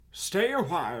Stay a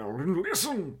while and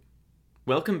listen.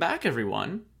 Welcome back,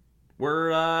 everyone.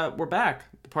 We're back.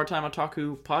 The Part-Time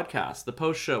Otaku podcast, the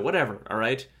post show, whatever. All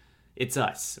right, it's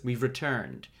us. We've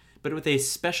returned, but with a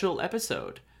special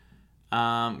episode.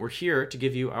 We're here to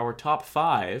give you our top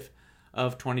 5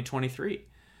 of 2023.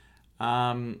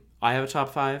 I have a top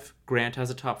 5. Grant has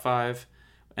a top 5.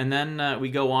 And then we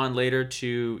go on later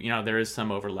to, there is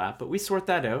some overlap, but we sort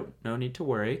that out. No need to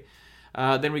worry.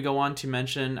 Then we go on to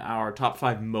mention our top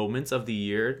 5 moments of the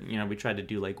year. We tried to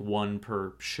do like one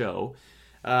per show.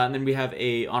 And then we have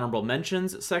a honorable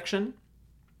mentions section.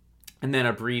 And then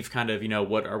a brief kind of,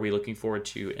 what are we looking forward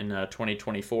to in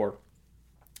 2024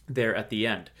 there at the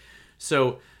end.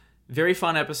 So very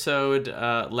fun episode,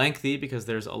 lengthy because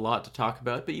there's a lot to talk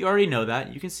about. But you already know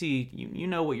that. You can see, you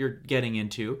know what you're getting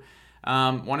into.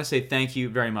 Want to say thank you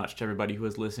very much to everybody who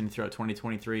has listened throughout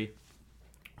 2023.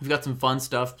 We've got some fun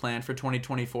stuff planned for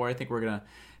 2024. I think we're going to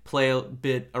play a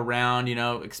bit around,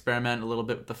 experiment a little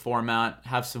bit with the format,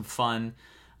 have some fun.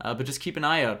 But just keep an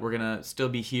eye out. We're going to still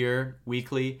be here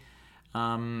weekly.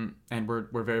 And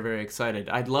we're very, very excited.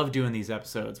 I'd love doing these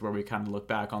episodes where we kind of look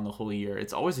back on the whole year.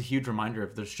 It's always a huge reminder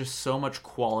of there's just so much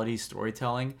quality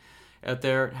storytelling out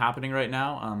there happening right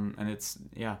now. And it's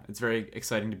very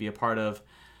exciting to be a part of.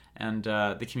 And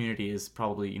the community is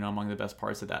probably, among the best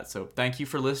parts of that. So thank you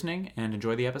for listening and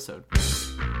enjoy the episode.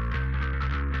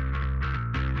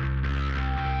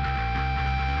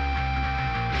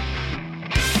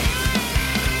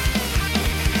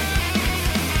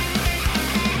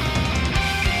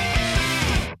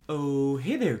 Oh,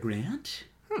 hey there, Grant.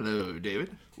 Hello,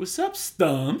 David. What's up,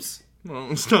 Stumps?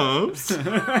 Well, Stumps.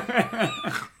 Yeah.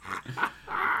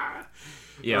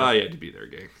 You had to be there,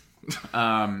 gang.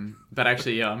 But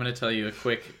actually, I'm going to tell you a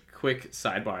quick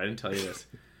sidebar. I didn't tell you this.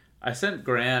 I sent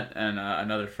Grant and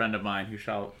another friend of mine, who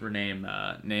shall remain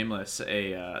nameless,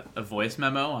 a voice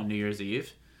memo on New Year's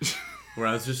Eve, where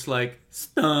I was just like,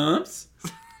 Stumps,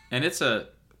 and it's a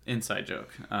inside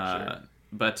joke. Sure.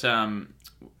 But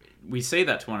we say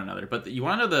that to one another. But you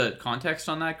want to know the context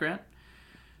on that, Grant?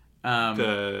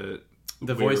 The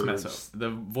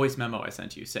voice memo I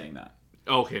sent you saying that.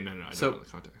 Okay, no, I don't know the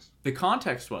context. The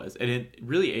context was, and it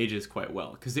really ages quite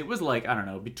well, because it was like, I don't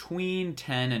know, between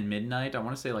 10 and midnight. I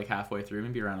want to say like halfway through,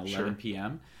 maybe around 11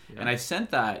 p.m. Yeah. And I sent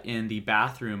that in the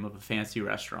bathroom of a fancy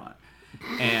restaurant.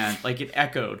 And like it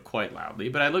echoed quite loudly.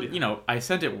 But I looked, I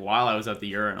sent it while I was at the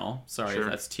urinal. Sorry if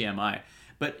that's TMI.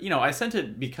 But, I sent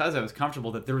it because I was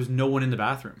comfortable that there was no one in the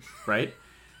bathroom, right?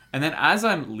 And then as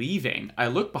I'm leaving, I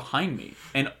look behind me,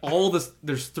 and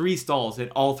there's 3 stalls, and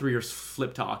all 3 are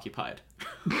flipped to occupied.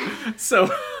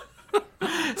 So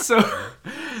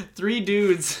 3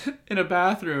 dudes in a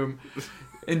bathroom,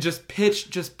 and just pitch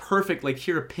just perfect, like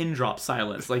hear a pin drop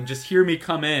silence, like just hear me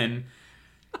come in,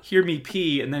 hear me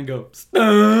pee, and then go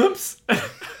Stumps,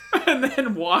 and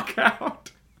then walk out.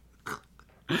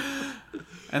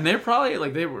 And they were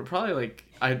probably like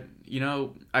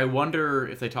I wonder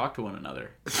if they talked to one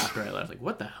another after I left. Like,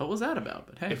 what the hell was that about?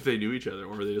 But hey, if they knew each other,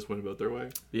 or they just went about their way.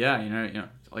 Yeah,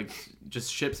 like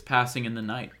just ships passing in the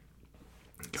night.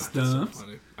 God, that's so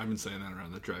funny. I've been saying that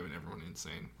around. That's driving everyone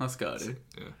insane. Let's go, dude.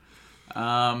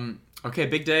 Yeah. Okay,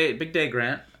 big day,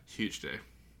 Grant. Huge day.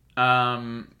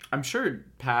 I'm sure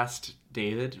past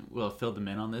David will have filled them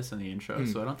in on this in the intro,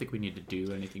 so I don't think we need to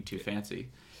do anything too fancy.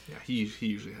 Yeah, he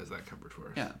usually has that covered for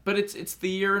us. Yeah, but it's the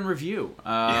year in review.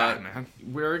 Yeah, man.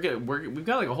 We've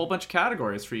got like a whole bunch of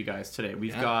categories for you guys today.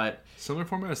 We've got similar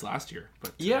format as last year,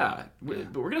 but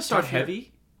but we're gonna start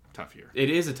heavy. Tough year. It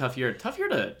is a tough year. Tough year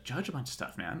to judge a bunch of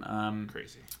stuff, man.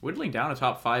 Crazy. Whittling down a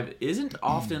top 5 isn't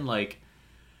often like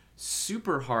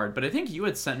super hard, but I think you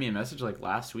had sent me a message like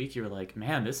last week. You were like,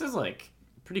 "Man, this is like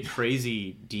a pretty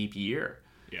crazy deep year."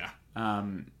 Yeah.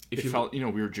 If it felt, we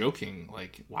were joking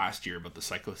like last year about the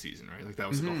cyclo season, right? Like that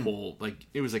was like a whole, like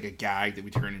it was like a gag that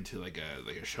we turned into like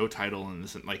a show title, and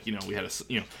this, like we had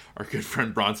our good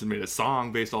friend Bronson made a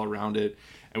song based all around it,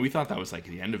 and we thought that was like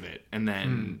the end of it. And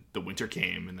then the winter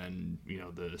came, and then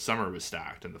the summer was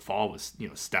stacked, and the fall was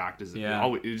stacked as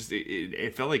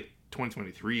it felt like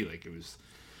 2023, like it was.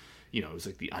 It was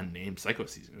like the unnamed cyclo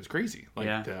season. It was crazy. Like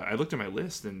I looked at my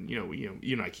list, and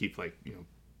I keep like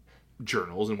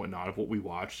journals and whatnot of what we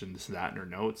watched and this and that in our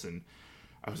notes, and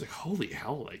I was like, holy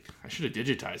hell, like I should have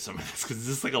digitized some of this, because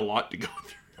this is like a lot to go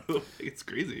through. It's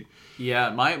crazy. Yeah,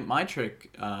 my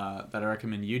trick that I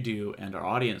recommend you do and our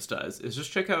audience does is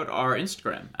just check out our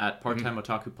Instagram at Part-Time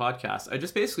Otaku Podcast. I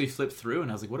just basically flipped through and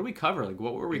I was like, what do we cover? Like,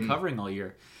 what were we covering all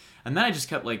year? And then I just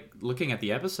kept like looking at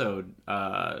the episode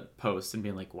posts and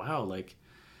being like, wow, like,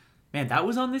 man, that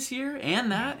was on this year,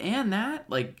 and that,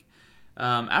 like,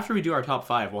 After we do our top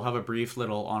 5, we'll have a brief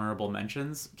little honorable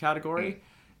mentions category,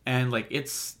 and like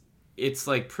it's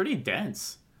like pretty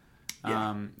dense.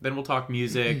 Yeah. Then we'll talk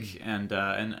music and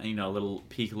you know, a little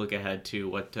peek look ahead to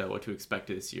what to expect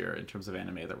this year in terms of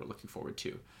anime that we're looking forward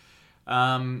to.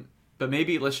 But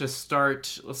maybe let's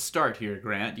start here,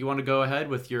 Grant. You want to go ahead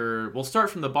with we'll start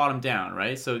from the bottom down,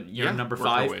 right? So your number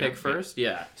 5 pick first?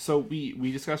 Yeah. So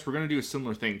we discussed we're going to do a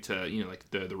similar thing to, you know, like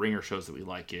the ringer shows that we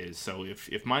like is, so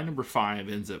if my number 5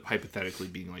 ends up hypothetically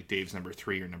being like Dave's number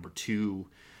 3 or number 2,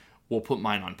 we'll put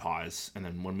mine on pause, and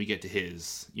then when we get to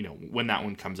his, you know, when that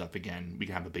one comes up again, we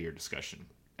can have a bigger discussion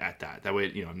at that. That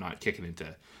way, you know, I'm not kicking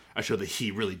into a show that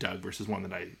he really dug versus one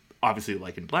that I obviously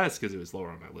like and less because it was lower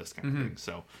on my list kind of thing.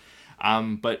 So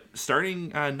but starting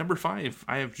number 5,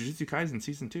 I have Jujutsu Kaisen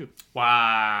Season 2.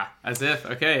 Wow. As if.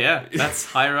 Okay, yeah. That's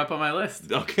higher up on my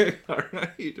list. Okay, all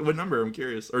right. What number? I'm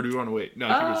curious. Or do we want to wait? No,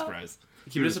 keep it a surprise.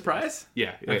 Keep it a surprise?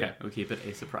 Yeah. Okay, we'll keep it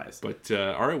a surprise. But,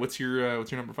 all right, what's your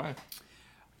number 5?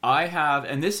 I have,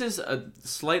 and this is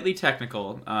slightly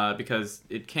technical because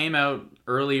it came out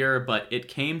earlier, but it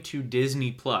came to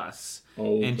Disney Plus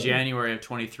in January of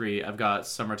 23. I've got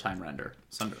Summertime Rendering.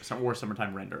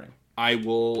 I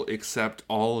will accept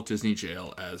all Disney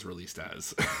Jail as released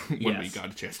as when we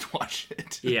got a chance to watch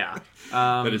it. Yeah.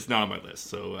 But it's not on my list,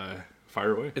 so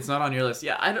fire away. It's not on your list.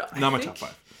 Yeah, not my top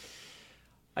 5.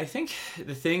 I think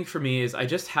the thing for me is I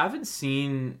just haven't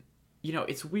seen, you know,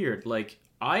 it's weird. Like,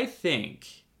 I think,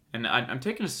 and I'm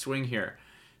taking a swing here,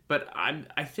 but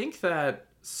I think that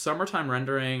Summertime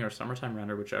Rendering or Summertime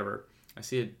Render, whichever, I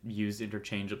see it used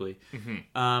interchangeably.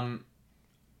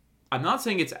 I'm not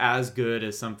saying it's as good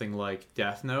as something like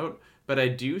Death Note, but I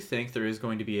do think there is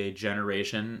going to be a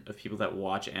generation of people that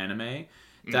watch anime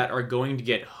that are going to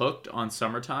get hooked on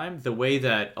Summertime the way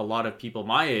that a lot of people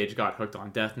my age got hooked on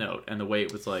Death Note, and the way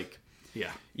it was like,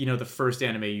 you know, the first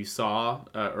anime you saw,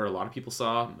 or a lot of people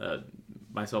saw,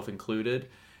 myself included.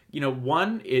 You know,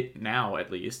 now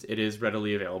at least, it is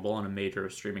readily available on a major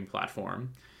streaming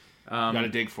platform. You gotta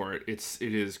dig for it. It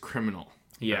is criminal.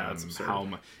 Yeah, it's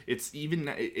absurd. It's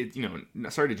even, you know,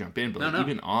 sorry to jump in, but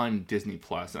even on Disney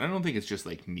Plus, and I don't think it's just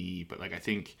like me, but like I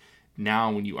think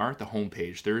now when you are at the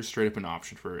homepage, there is straight up an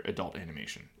option for adult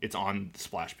animation. It's on the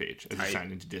splash page as you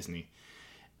sign into Disney,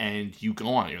 and you go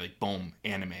on, you're like, boom,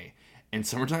 anime. And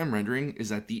Summertime Rendering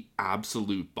is at the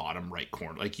absolute bottom right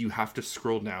corner. Like, you have to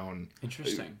scroll down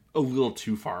a little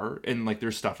too far, and like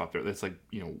there's stuff up there that's like,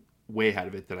 you know, way ahead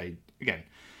of it that I, again,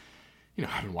 you know,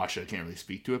 I haven't watched it, I can't really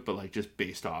speak to it, but like just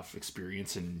based off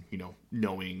experience and, you know,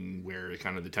 knowing where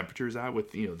kind of the temperature is at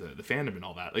with, you know, the fandom and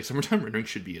all that, like Summertime Rendering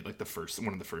should be like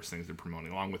one of the first things they're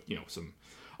promoting, along with, you know, some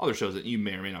other shows that you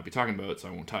may or may not be talking about, so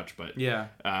I won't touch, but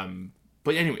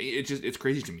but anyway, it's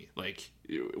crazy to me. Like,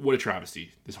 what a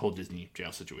travesty, this whole Disney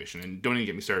jail situation. And don't even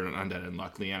get me started on Undead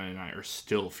Unluck. Leanna and I are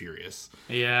still furious.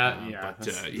 Yeah.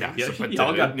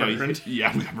 Y'all got burned.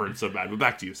 Yeah, we got burned so bad. But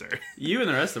back to you, Sarah. You and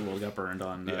the rest of the world got burned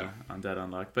on Undead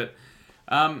Unluck. But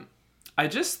I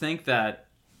just think that,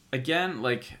 again,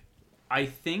 like, I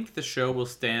think the show will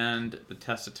stand the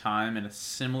test of time in a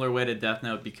similar way to Death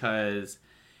Note because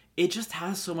it just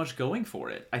has so much going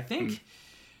for it. I think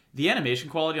the animation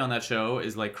quality on that show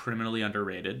is like criminally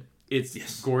underrated.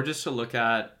 It's gorgeous to look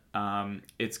at.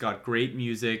 It's got great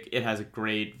music. It has a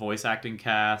great voice acting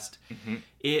cast.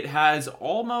 It has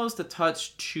almost a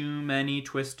touch too many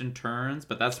twists and turns,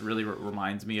 but that's really what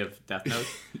reminds me of Death Note.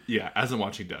 Yeah, as I'm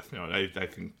watching Death Note,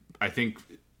 I think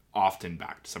often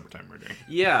back to Summertime Rendering.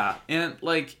 Yeah, and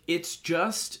like it's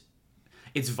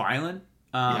violent.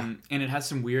 And it has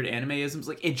some weird anime-isms.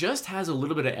 Like, it just has a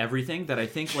little bit of everything that I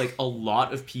think, like, a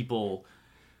lot of people,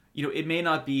 you know, it may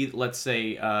not be, let's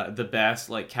say, the best,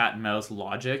 like, cat and mouse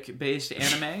logic-based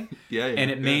anime.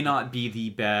 And it may not be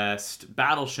the best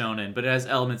battle shonen, but it has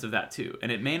elements of that, too.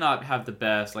 And it may not have the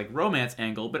best, like, romance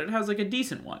angle, but it has, like, a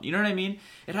decent one. You know what I mean?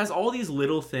 It has all these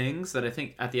little things that I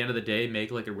think, at the end of the day,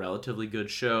 make, like, a relatively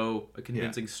good show, a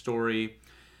convincing story,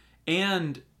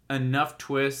 and enough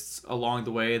twists along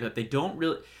the way that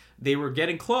they were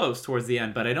getting close towards the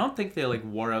end, but I don't think they like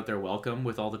wore out their welcome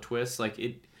with all the twists. Like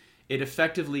it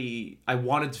effectively, I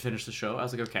wanted to finish the show. I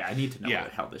was like, okay, I need to know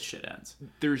how this shit ends.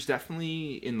 There's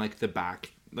definitely in like the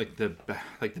back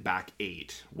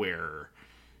 8 where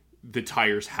the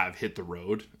tires have hit the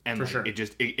road and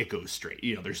it goes straight.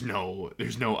 You know, there's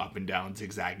no up and down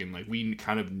zigzagging. Like we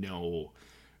kind of know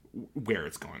where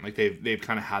it's going. Like they've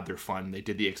kind of had their fun. They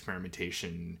did the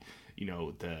experimentation. you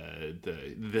know, the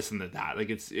this and the that. Like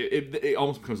it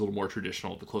almost becomes a little more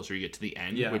traditional the closer you get to the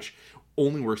end, which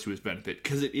only works to his benefit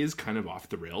because it is kind of off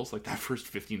the rails. Like that first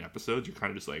 15 episodes, you're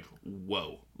kind of just like,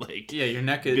 whoa, like your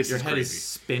head is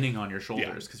spinning on your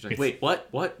shoulders because you're like, wait,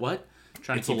 what?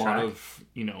 It's a lot of,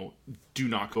 you know, do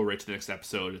not go right to the next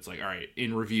episode. It's like, all right,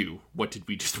 in review, what did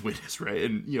we just witness, right?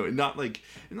 And, you know, not like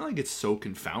it's so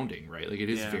confounding, right? Like, it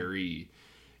is very,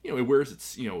 you know, it wears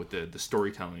its, you know, with the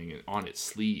storytelling on its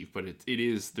sleeve, but it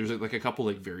is, there's like a couple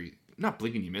like very, not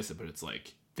blink and you miss it, but it's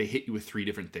like, they hit you with 3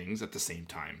 different things at the same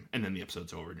time, and then the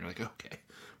episode's over, and you're like, okay,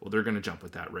 well, they're going to jump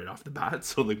with that right off the bat,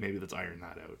 so like maybe let's iron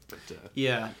that out.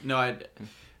 But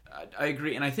I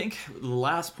agree, and I think the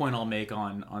last point I'll make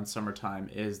on Summertime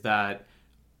is that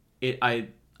I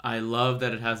love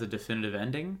that it has a definitive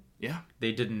ending. Yeah,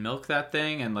 they didn't milk that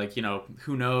thing, and like, you know,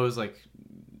 who knows? Like,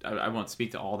 I won't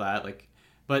speak to all that. Like,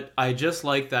 but I just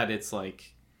like that it's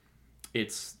like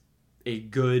it's a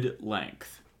good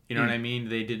length. You know what I mean?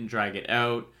 They didn't drag it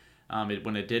out.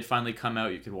 When it did finally come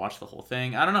out, you could watch the whole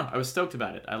thing. I don't know. I was stoked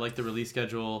about it. I like the release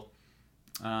schedule.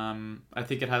 I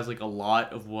think it has like a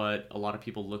lot of what a lot of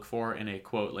people look for in a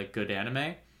quote like good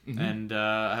anime, and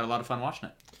I had a lot of fun watching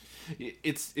it.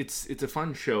 It's a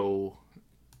fun show.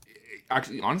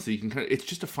 Actually, honestly, it's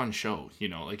just a fun show. You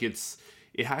know, like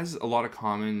it has a lot of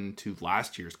common to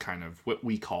last year's kind of what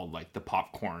we called like the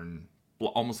popcorn,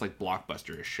 almost like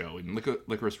blockbuster-ish show, and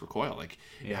Licorice Recoil. Like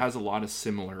it has a lot of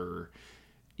similar.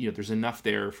 You know, there's enough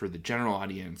there for the general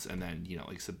audience, and then, you know,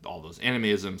 like so all those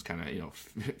animisms kind of, you know,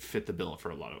 fit the bill for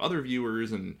a lot of other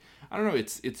viewers. And I don't know,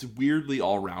 it's weirdly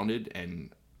all rounded, and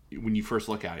when you first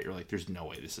look at it, you're like, there's no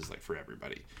way this is like for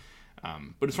everybody.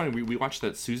 But it's funny, we watched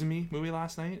that Suzumi movie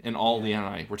last night, and all Leanne and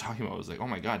I were talking about was like, oh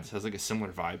my god, this has like a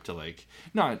similar vibe to like,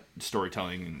 not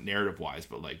storytelling and narrative wise,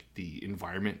 but like the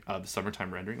environment of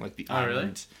Summertime rendering, like the island,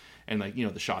 really? And like, you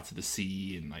know, the shots of the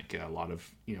sea, and like a lot of,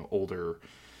 you know, older,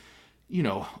 you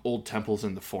know, old temples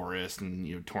in the forest, and,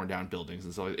 you know, torn down buildings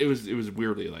and stuff. It was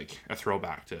weirdly like a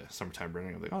throwback to Summertime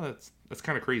rendering. I was like, oh, that's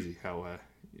kind of crazy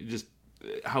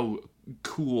how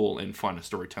cool and fun a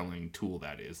storytelling tool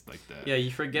that is. Like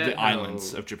you forget the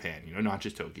islands of Japan, you know, not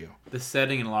just Tokyo. The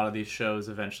setting in a lot of these shows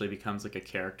eventually becomes like a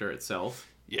character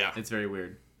itself. Yeah, it's very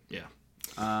weird. Yeah.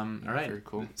 All right. Very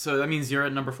cool. So that means you're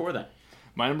at number 4 then.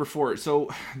 My number 4. So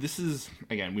this is,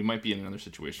 again, we might be in another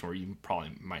situation where you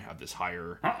probably might have this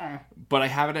higher, but I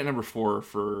have it at number 4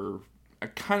 for a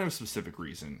kind of specific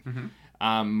reason.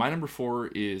 My number 4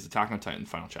 is Attack on Titan: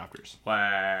 Final Chapters.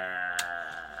 Wow.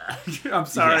 I'm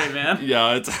sorry, man.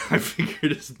 Yeah, I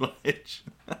figured as much.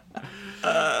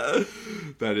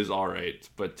 That is all right,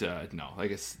 but no, I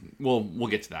guess we'll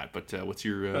get to that. But what's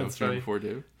your number 4,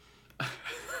 Dave?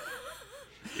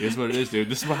 It is what it is, dude.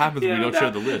 This is what happens when we don't share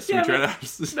the list. We try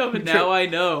to. No, but now I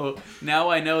know. Now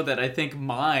I know that I think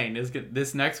mine is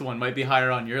this next one might be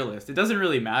higher on your list. It doesn't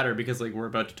really matter because like we're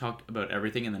about to talk about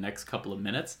everything in the next couple of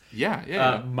minutes.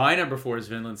 Yeah. My number 4 is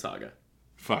Vinland Saga.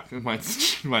 Fuck,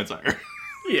 mine's higher.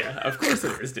 Yeah, of course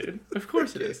it is, dude. Of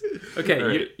course it is. Okay,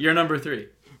 right. Your number 3.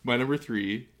 My number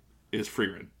 3 is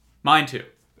Frieren. Mine too.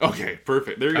 Okay,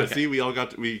 perfect. There you go. See, we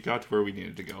got to where we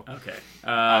needed to go. Okay.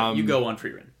 You go on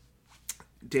Frieren.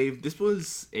 Dave, this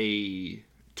was a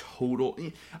total.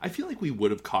 I feel like we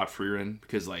would have caught Frieren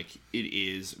because like it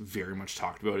is very much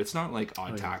talked about. It's not like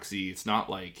Odd Taxi. It's not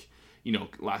like, you know,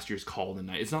 last year's Call of the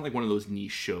Night. It's not like one of those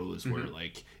niche shows where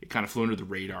like it kind of flew under the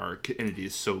radar and it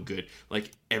is so good.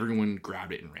 Like everyone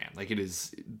grabbed it and ran. Like it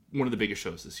is one of the biggest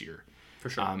shows this year. For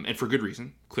sure. And for good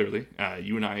reason, clearly.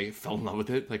 You and I fell in love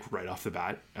with it, like, right off the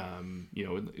bat. You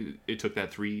know, it took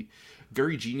that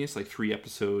very genius, like,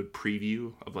 3-episode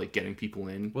preview of, like, getting people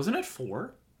in. Wasn't it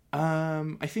 4?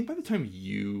 I think by the time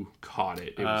you caught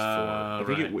it, it was 4. I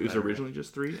think it was originally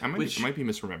just 3. I might be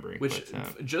misremembering. Which,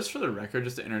 just for the record,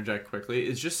 just to interject quickly,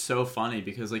 is just so funny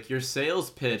because, like, your sales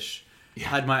pitch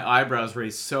had my eyebrows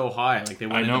raised so high, like, they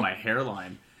went into my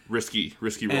hairline. Risky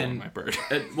roll on my part.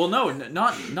 Well, no,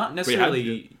 not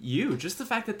necessarily you. Just the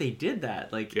fact that they did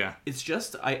that, like, it's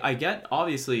just I get.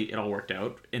 Obviously, it all worked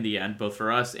out in the end, both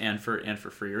for us and for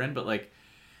Frieren. But like,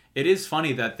 it is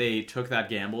funny that they took that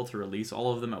gamble to release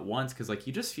all of them at once because, like,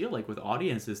 you just feel like with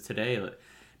audiences today, like,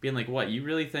 being like, "What, you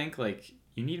really think like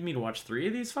you need me to watch 3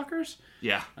 of these fuckers?"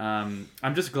 Yeah. I'm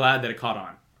just glad that it caught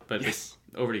on. But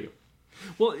over to you.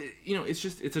 Well, you know, it's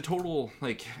a total,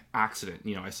 like, accident.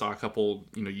 You know, I saw a couple,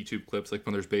 you know, YouTube clips, like,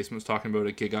 Mother's Basement was talking about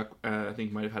it. Giguk, I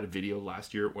think, might have had a video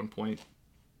last year at one point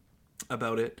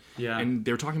about it. Yeah. And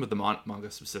they were talking about the manga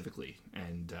specifically.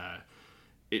 And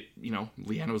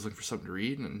Leanna was looking for something to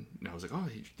read, and I was like, oh,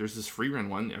 there's this free run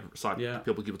one. I saw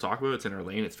people talk about it. It's in our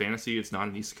lane. It's fantasy. It's not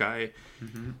an isekai.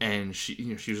 And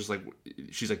she was just like,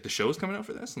 she's like, the show's coming out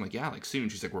for this. I'm like, yeah, like soon.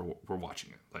 She's like, we're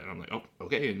watching it. And I'm like, oh,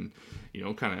 okay. And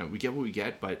kind of we get what we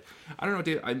get. But I don't know,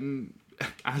 Dave.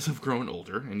 As I've grown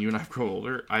older, and you and I've grown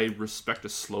older, I respect a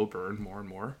slow burn more and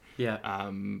more. Yeah.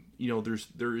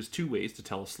 There is two ways to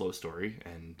tell a slow story,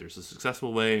 and there's a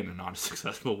successful way and a not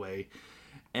successful way.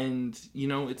 And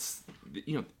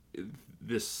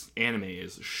this anime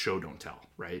is show don't tell,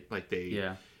 right? Like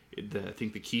I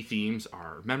think the key themes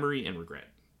are memory and regret,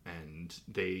 and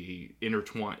they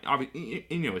intertwine.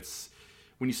 It's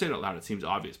when you say it out loud, it seems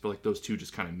obvious, but like those two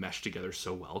just kind of mesh together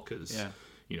so well because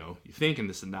you think and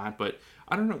this and that. But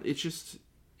I don't know.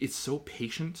 It's so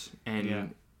patient,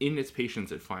 and in its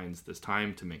patience, it finds this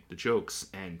time to make the jokes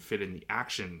and fit in the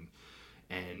action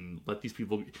and let these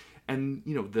people. And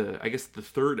I guess the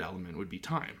third element would be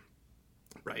time,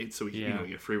 right? So we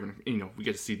get free. We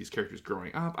get to see these characters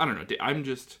growing up. I don't know.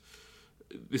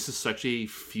 This is such a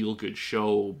feel good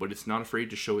show, but it's not afraid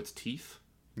to show its teeth.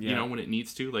 When it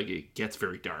needs to. Like it gets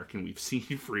very dark, and we've seen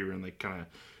Freerun like kind of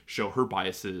show her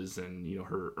biases and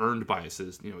her earned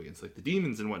biases against like the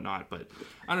demons and whatnot. But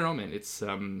I don't know, man. It's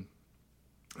and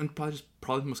probably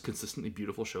the most consistently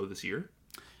beautiful show this year.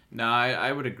 No,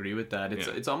 I would agree with that.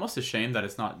 It's almost a shame that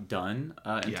it's not done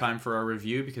in time for our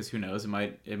review, because who knows, it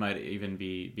might even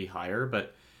be higher.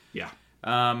 But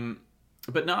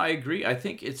but no, I agree. I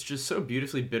think it's just so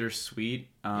beautifully bittersweet.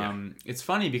 It's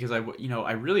funny because I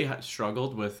really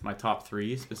struggled with my top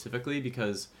 3 specifically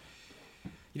because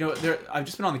I've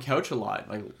just been on the couch a lot,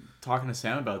 like talking to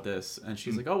Sam about this, and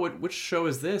she's like, "Oh, which show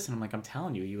is this?" And I'm like, "I'm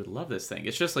telling you, you would love this thing."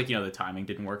 It's just like the timing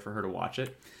didn't work for her to watch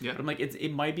it. Yeah. But I'm like,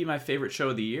 it might be my favorite show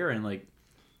of the year, and like,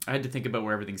 I had to think about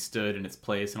where everything stood in its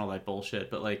place and all that bullshit.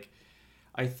 But like,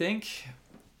 I think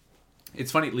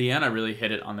it's funny. Leanna really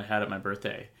hit it on the head at my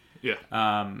birthday. Yeah.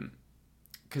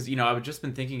 Because I've just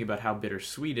been thinking about how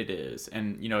bittersweet it is,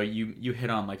 and you hit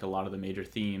on like a lot of the major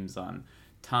themes on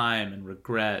time and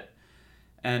regret.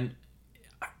 And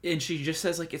she just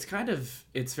says like it's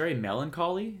very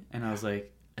melancholy, and I was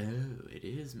like, oh, it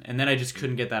is. And then I just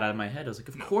couldn't get that out of my head. I was like,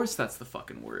 of course that's the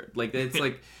fucking word. Like it's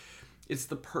like it's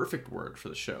the perfect word for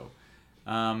the show.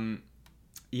 I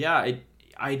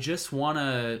just want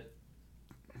to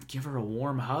give her a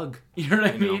warm hug. You know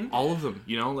what I mean? All of them.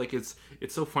 Like it's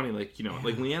so funny. Like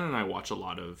like Leanna and I watch a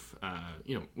lot of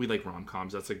we like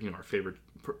rom-coms. That's like our favorite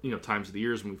times of the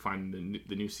years when we find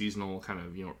the new seasonal kind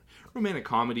of romantic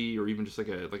comedy, or even just like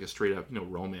a straight up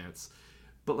romance.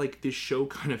 But like this show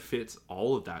kind of fits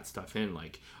all of that stuff in.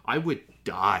 Like I would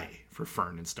die for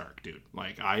Fern and Stark, dude.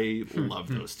 Like I love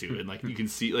those two, and like you can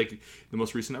see like the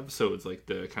most recent episodes, like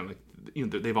the kind of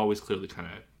like they've always clearly kind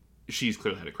of. She's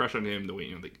clearly had a crush on him, the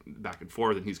way like back and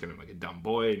forth, and he's kind of like a dumb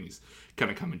boy, and he's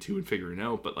kind of coming to and figuring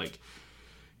out. But like,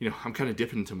 I'm kind of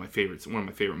dipping into my favorites. One of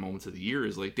my favorite moments of the year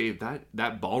is like, Dave,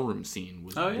 that ballroom scene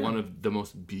was one of the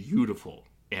most beautiful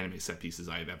anime set pieces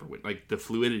I've ever witnessed. Like the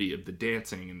fluidity of the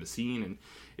dancing and the scene, and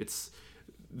it's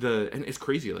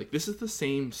crazy. Like this is the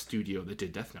same studio that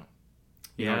did Death Note.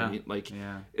 You know what I mean? Like,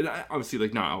 it, obviously,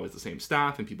 like not always the same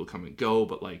staff, and people come and go,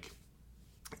 but like,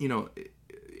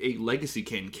 a legacy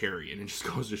can carry, and it just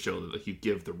goes to show that like you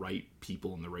give the right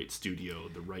people in the right studio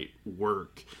the right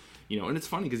work, and it's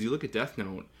funny because you look at Death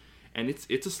Note, and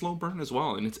it's a slow burn as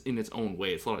well, and it's in its own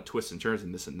way. It's a lot of twists and turns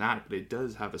and this and that, but it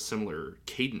does have a similar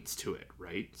cadence to it,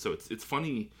 right? So it's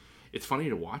funny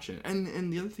to watch it.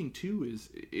 And the other thing too is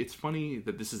it's funny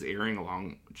that this is airing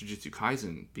along Jujutsu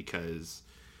Kaisen, because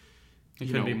it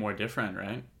couldn't be more different,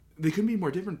 right? They couldn't be more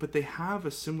different, but they have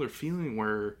a similar feeling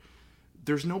where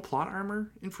there's no plot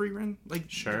armor in Freerun. Like,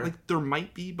 sure, like there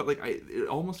might be, but like it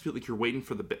almost feels like you're waiting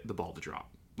for the ball to drop.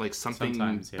 Like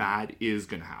something bad is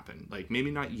gonna happen. Like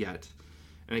maybe not yet.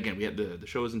 And again, we had the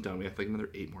show isn't done. We have like another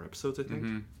 8 more episodes, I think.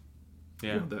 Mm-hmm.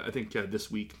 Yeah, I think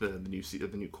this week the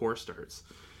new core starts.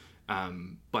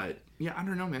 But yeah, I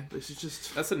don't know, man. This is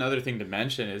just that's another thing to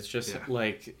mention. Is just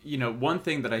like one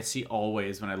thing that I see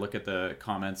always when I look at the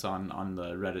comments on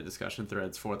the Reddit discussion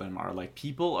threads for them are like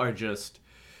people are just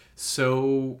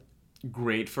so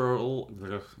grateful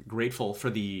for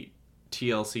the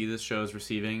TLC this show is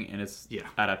receiving in its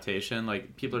adaptation.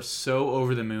 Like people are so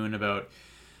over the moon about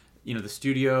the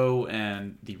studio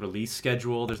and the release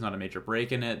schedule. There's not a major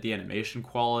break in it. The animation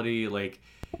quality, like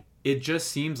it just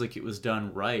seems like it was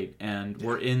done right. And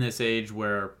we're in this age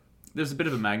where there's a bit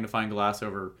of a magnifying glass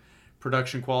over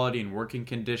production quality and working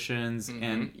conditions. Mm-hmm.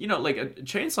 And like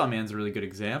Chainsaw Man's a really good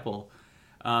example,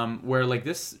 where like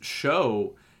this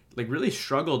show like really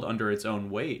struggled under its own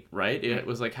weight, right? It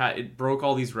was like it broke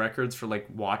all these records for like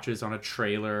watches on a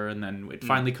trailer, and then it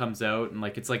finally comes out, and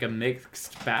like it's like a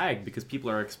mixed bag because people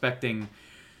are expecting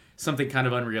something kind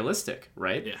of unrealistic,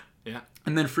 right? Yeah.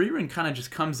 And then Free Run kind of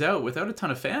just comes out without a ton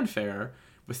of fanfare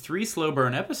with 3 slow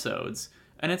burn episodes,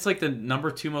 and it's like the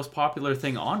number 2 most popular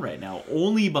thing on right now,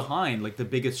 only behind like the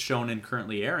biggest shonen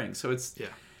currently airing. So it's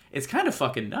kind of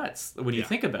fucking nuts when you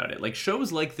think about it. Like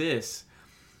shows like this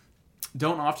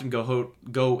don't often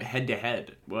go head to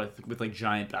head with like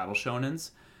giant battle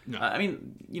shonens. No. I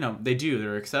mean, they do.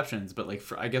 There are exceptions, but like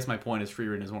I guess my point is Free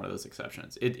Run is one of those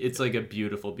exceptions. It's like a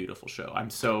beautiful, beautiful show.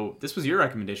 This was your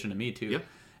recommendation to me too. Yeah.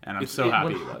 And I'm so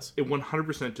happy it was. It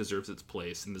 100% deserves its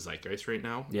place in the zeitgeist right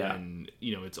now. Yeah. And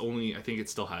it's only, I think it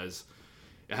still has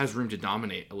room to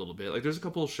dominate a little bit. Like there's a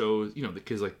couple of shows,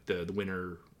 because like the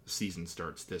winter season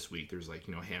starts this week. There's like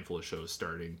a handful of shows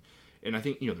starting. And I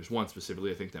think, there's one specifically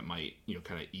I think that might,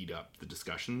 kind of eat up the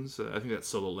discussions. I think that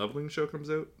Solo Leveling show comes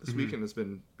out this week and has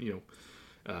been,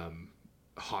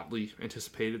 hotly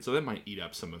anticipated. So that might eat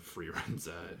up some of Free Run's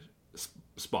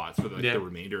spots for the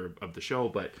remainder of the show.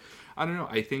 But I don't know.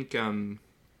 I think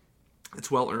it's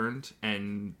well earned.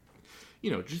 And,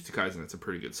 Jujutsu Kaisen, it's a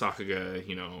pretty good sakuga.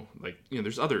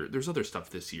 There's other stuff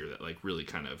this year that like really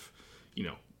kind of,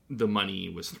 the money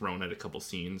was thrown at a couple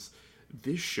scenes.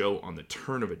 This show, on the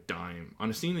turn of a dime, on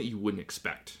a scene that you wouldn't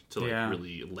expect to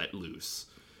really let loose.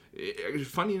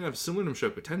 Funny enough, similar to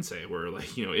Mushoku Tensei, where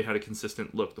like it had a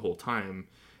consistent look the whole time,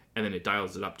 and then it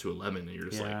dials it up to 11, and you're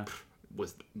just like,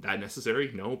 was that necessary?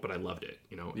 No, but I loved it.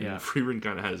 And Free Run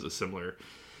kind of has a similar.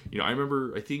 I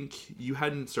remember, I think you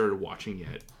hadn't started watching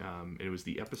yet. And it was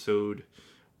the episode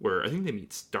where I think they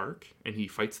meet Stark and he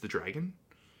fights the dragon,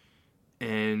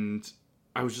 and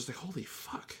I was just like, holy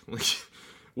fuck, like.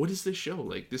 What is this show?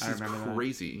 Like, this is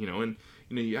crazy, and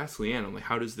you ask Leanne, I'm like,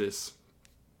 how does this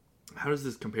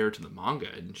compare to the manga?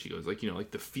 And she goes like,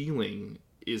 like the feeling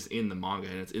is in the manga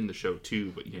and it's in the show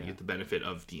too, but you get the benefit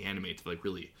of the anime to like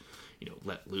really,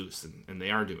 let loose, and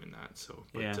they are doing that. So,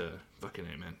 but fucking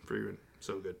A, man, Free Run,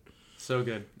 so good. So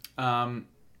good. So I'm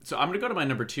gonna go to my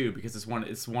number 2 because it's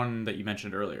one that you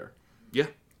mentioned earlier. Yeah.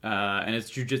 And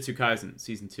it's Jujutsu Kaisen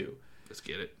season 2. Let's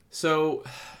get it. So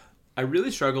I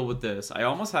really struggled with this. I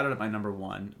almost had it at my number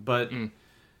 1, but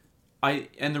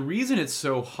and the reason it's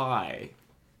so high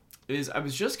is I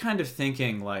was just kind of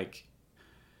thinking like,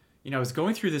 I was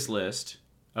going through this list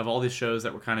of all these shows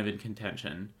that were kind of in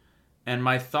contention, and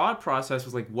my thought process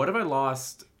was like, what have I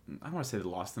lost? I don't want to say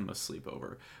lost the most sleep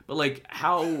over, but like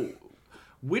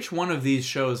which one of these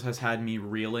shows has had me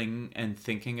reeling and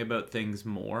thinking about things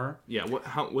more? Yeah.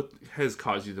 What has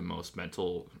caused you the most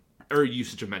mental or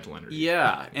usage of mental energy?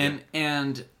 Yeah,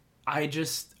 and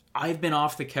I've been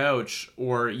off the couch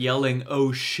or yelling,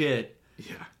 "Oh shit!"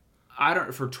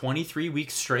 Yeah, for 23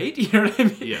 weeks straight. You know what I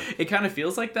mean? Yeah, it kind of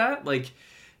feels like that. Like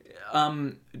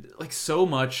so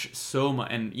much,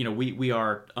 and we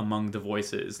are among the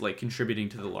voices like contributing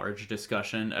to the large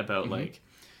discussion about like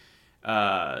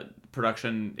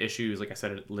production issues. Like I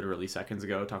said it literally seconds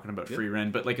ago, talking about Free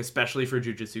Run, but like especially for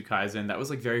Jujutsu Kaisen, that was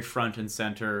like very front and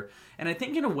center. And I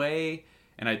think in a way,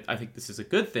 and I think this is a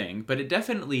good thing, but it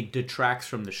definitely detracts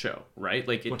from the show, right?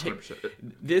 Like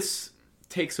this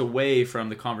takes away from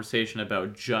the conversation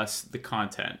about just the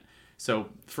content. So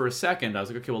for a second, I was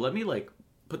like, okay, well, let me like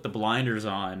put the blinders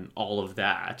on all of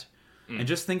that, and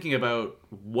just thinking about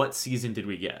what season did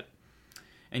we get,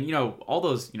 and all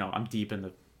those, I'm deep in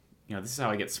the. This is how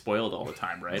I get spoiled all the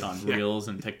time, right? On Reels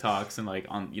and TikToks and like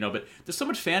on, but there's so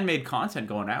much fan-made content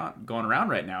going around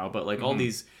right now, but like all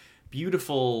these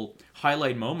beautiful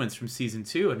highlight moments from season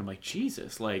 2, and I'm like,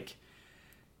 Jesus, like,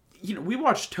 we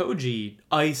watched Toji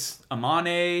ice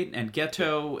Amane and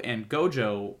Geto and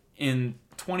Gojo in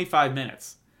 25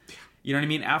 minutes. You know what I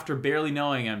mean? After barely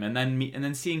knowing him, and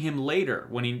then seeing him later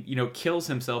when he, kills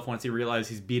himself once he realizes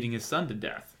he's beating his son to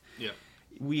death. Yeah.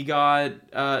 We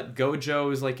got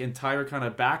Gojo's like entire kind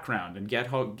of background and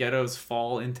Geto's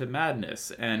fall into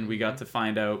madness, and we got to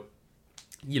find out,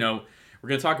 we're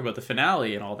going to talk about the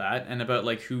finale and all that, and about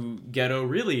like who Geto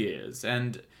really is,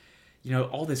 and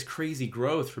all this crazy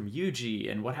growth from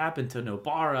Yuji, and what happened to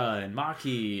Nobara and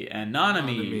Maki and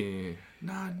Nanami.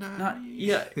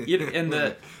 And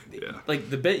the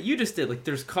like the bit you just did, like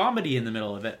there's comedy in the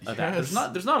middle of it. Of that.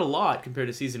 There's not a lot compared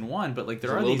to season 1, but like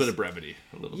there's a little bit of brevity.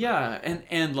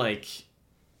 And like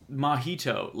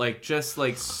Mahito, like just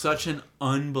like such an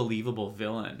unbelievable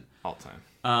villain all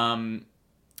time.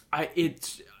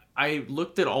 I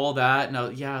looked at all that and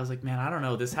I was like, man, I don't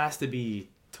know, this has to be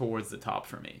towards the top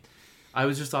for me. I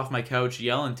was just off my couch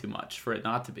yelling too much for it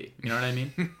not to be. You know what I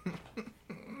mean?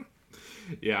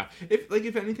 Yeah.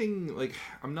 If anything, like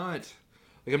I'm not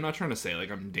trying to say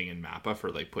like I'm dinging Mappa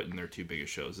for like putting their two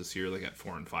biggest shows this year like at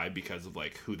 4 and 5 because of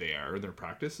like who they are and their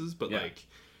practices, but like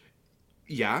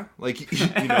yeah, like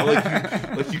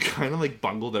like you kind of like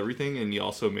bungled everything, and you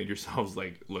also made yourselves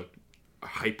like look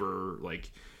hyper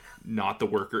like not the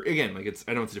worker again. Like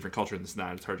I know it's a different culture and this and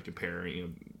that. It's hard to compare.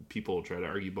 People try to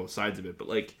argue both sides of it, but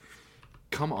like,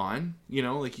 come on,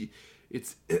 like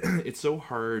it's it's so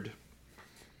hard.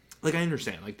 Like I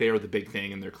understand, like they are the big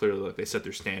thing, and they're clearly like they set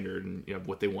their standard and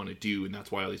what they want to do, and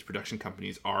that's why all these production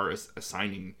companies are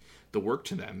assigning the work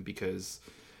to them because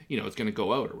it's going to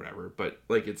go out or whatever. But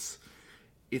like it's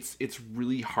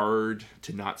really hard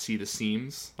to not see the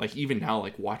seams. Like even now,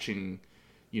 like watching,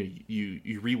 you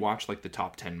rewatch like the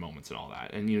top 10 moments and all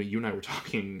that, and you and I were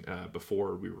talking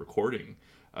before we were recording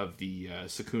of the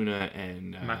Sukuna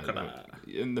and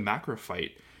the Makra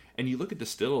fight. And you look at the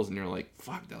stills and you're like,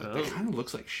 fuck, that kind of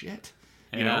looks like shit.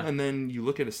 You know? And then you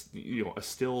look at a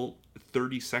still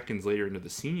 30 seconds later into the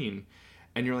scene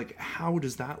and you're like, how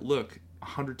does that look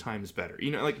 100 times better?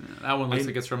 Like that one looks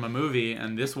like it's from a movie,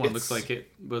 and this one looks like it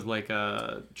was like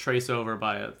a trace over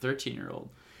by a 13-year-old.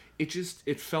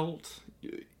 It felt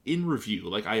in review.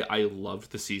 Like I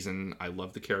loved the season. I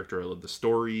loved the character. I loved the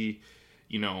story.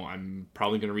 I'm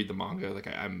probably going to read the manga. Like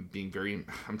I'm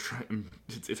trying.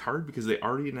 It's hard because they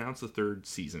already announced the 3rd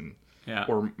season,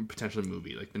 or potentially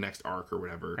movie, like the next arc or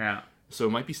whatever. Yeah. So it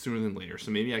might be sooner than later.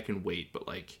 So maybe I can wait. But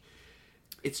like,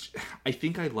 I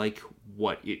think I like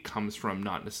what it comes from,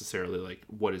 not necessarily like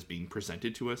what is being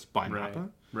presented to us by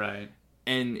Mappa. Right.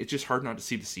 And it's just hard not to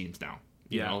see the seams now.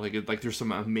 You know, like there's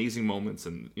some amazing moments,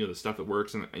 and the stuff that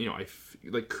works, and I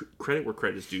like credit where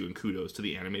credit is due, and kudos to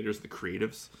the animators, the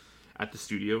creatives at the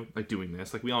studio, like doing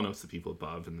this. Like we all know it's the people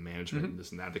above and the management and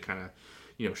this and that kind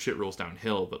of shit rolls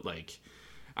downhill. But like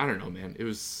I don't know, man, it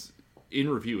was in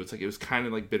review, it's like it was kind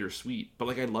of like bittersweet, but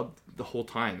like I loved the whole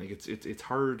time. Like it's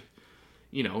hard,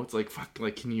 it's like fuck,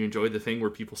 like can you enjoy the thing where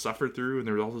people suffered through? And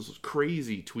there were all those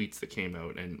crazy tweets that came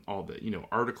out and all the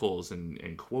articles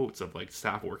and quotes of like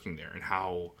staff working there and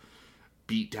how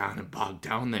beat down and bogged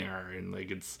down they are. And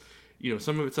like it's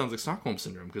some of it sounds like Stockholm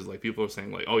Syndrome, because like people are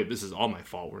saying like, oh, this is all my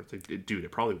fault, where it's like, dude,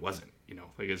 it probably wasn't,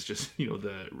 like it's just,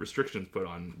 the restrictions put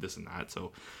on this and that.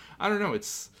 So I don't know.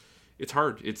 It's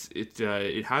hard.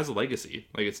 It has a legacy.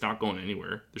 Like it's not going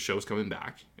anywhere. The show's coming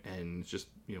back, and it's just,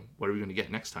 what are we going to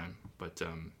get next time? But,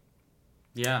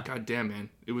 yeah, god damn, man.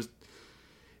 It was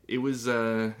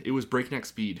breakneck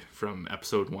speed from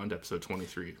episode 1 to episode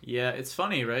 23. Yeah. It's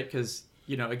funny, right? Because,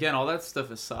 again, all that stuff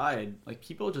aside, like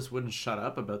people just wouldn't shut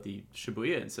up about the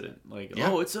Shibuya incident. Like,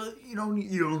 oh, it's you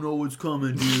don't know what's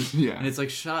coming, dude. Yeah. And it's like,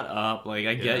 shut up. Like,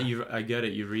 I get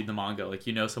it. You read the manga. Like,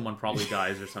 someone probably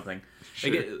dies or something.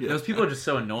 Sure. Like, those people are just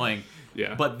so annoying.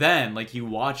 Yeah. But then, like, you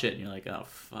watch it and you're like, oh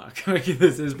fuck, like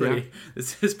this is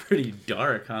pretty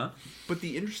dark, huh? But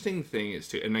the interesting thing is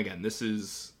too, and again, this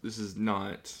isn't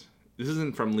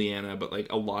from Leanna, but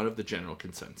like a lot of the general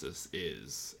consensus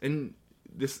is, and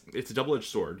it's a double-edged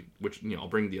sword, which I'll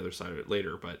bring the other side of it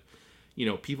later, but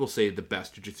people say the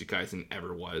best Jujutsu Kaisen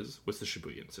ever was the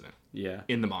Shibuya incident. Yeah.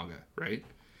 In the manga, right?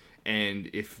 And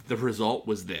if the result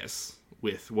was this,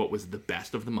 with what was the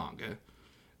best of the manga,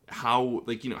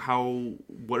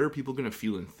 what are people going to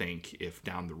feel and think if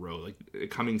down the road, like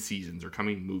coming seasons or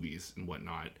coming movies and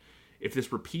whatnot, if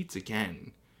this repeats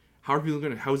again, how is it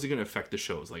going to affect the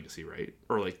show's legacy, right?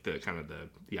 Or like the kind of the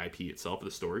IP itself of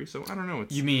the story. So I don't know.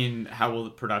 You mean how will the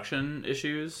production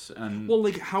issues and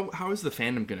like how is the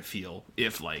fandom going to feel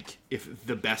if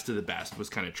the best of the best was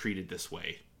kind of treated this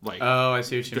way? Like, oh, I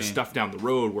see what you mean. The stuff down the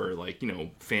road where like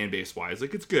fan base wise,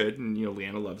 like it's good and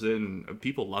Leanna loves it and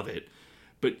people love it.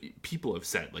 But people have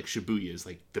said like Shibuya is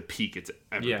like the peak it's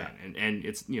ever been, and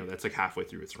it's that's like halfway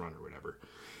through its run or whatever.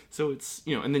 So it's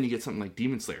and then you get something like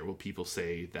Demon Slayer, where people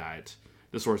say that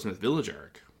the Swordsmith Village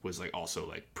arc was like also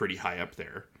like pretty high up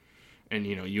there, and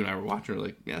you and I were watching, we're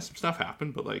like, yeah, some stuff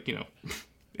happened, but like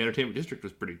Entertainment District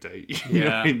was pretty tight. You know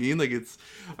what I mean? Like it's,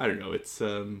 I don't know, it's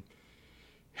we'll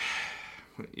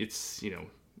see.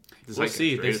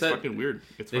 Right? It's fucking weird.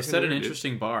 They set an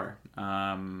interesting bar.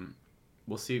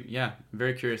 We'll see. Yeah, I'm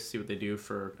very curious to see what they do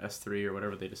for S3 or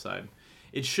whatever they decide.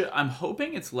 I'm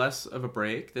hoping it's less of a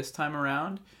break this time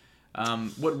around.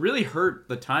 What really hurt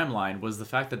the timeline was the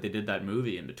fact that they did that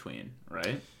movie in between,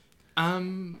 right?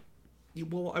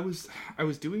 Well, I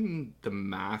was doing the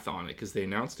math on it because they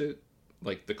announced it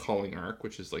like the Calling arc,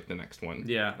 which is like the next one.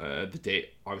 Yeah. The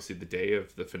day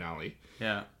of the finale.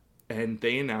 Yeah. And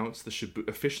they announced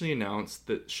officially announced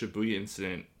that Shibuya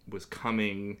incident was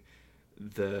coming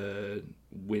the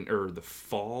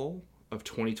fall of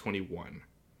 2021.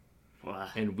 Wow.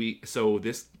 And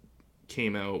this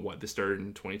came out, this started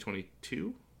in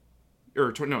 2022? Or,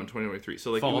 in 2023.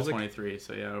 So, like, fall it was 23,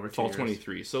 so yeah, over 2 fall years.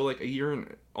 23. So, like, a year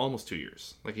and almost 2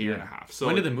 years. Like, a year and a half. So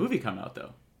when did the movie come out,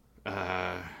 though?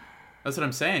 That's what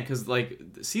I'm saying, because, like,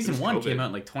 season 1 COVID. came out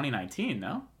in, like, 2019,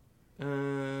 no?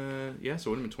 Yeah, so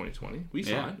it would have been 2020. We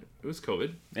saw it. It was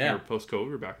COVID. Yeah. Or post-COVID,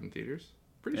 we're back in theaters.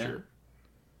 Pretty sure.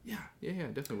 Yeah,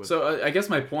 definitely was. So I guess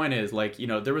my point is, like, you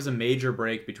know, there was a major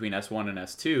break between S1 and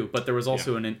S2, but there was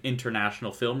also an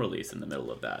international film release in the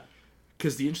middle of that.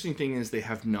 Because the interesting thing is they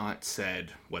have not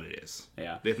said what it is.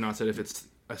 Yeah. They have not said if it's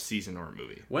a season or a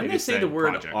movie. When They they just say said the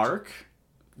word project. arc,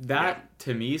 that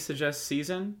to me suggests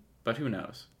season, but who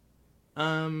knows?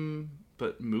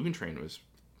 But Mugen Train was...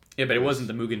 Yeah, but it wasn't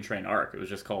the Mugen Train arc. It was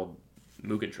just called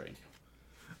Mugen Train.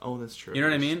 Oh, that's true. You know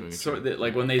what I mean?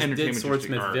 Like when they did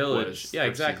Swordsmith Village. Yeah,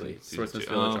 exactly. Swordsmith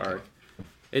Village arc.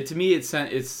 To me, it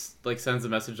sends a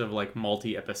message of like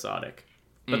multi-episodic,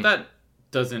 but that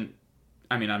doesn't.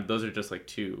 I mean, those are just like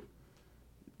two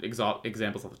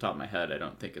examples off the top of my head. I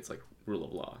don't think it's like rule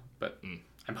of law, but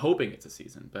I'm hoping it's a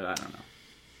season. But I don't know.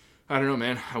 I don't know,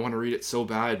 man. I want to read it so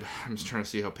bad. I'm just trying to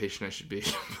see how patient I should be.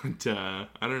 But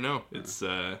I don't know. It's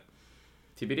TBD.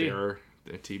 They're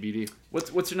TBD.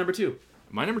 What's your number 2?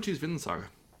 My number 2 is Vinland Saga.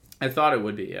 I thought it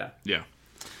would be, yeah. Yeah.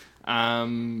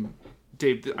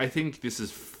 Dave, I think this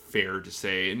is fair to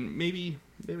say, and maybe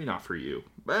not for you.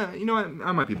 But, you know what?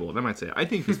 I might be bold. I might say I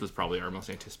think this was probably our most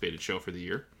anticipated show for the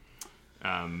year.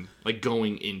 Like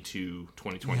going into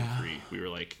 2023, we were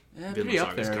like, Vinland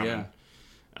Saga's coming.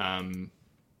 Yeah.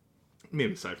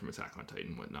 Maybe aside from Attack on Titan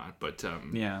and whatnot, but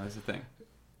yeah, that's the thing.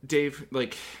 Dave,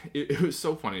 like, it was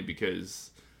so funny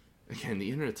because, again,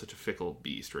 the internet's such a fickle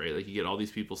beast, right? Like, you get all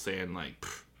these people saying, like,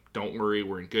 don't worry,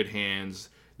 we're in good hands.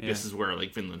 Yeah. This is where,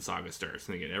 like, Vinland Saga starts.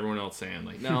 And again, everyone else saying,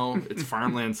 like, no, it's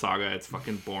Farmland Saga. It's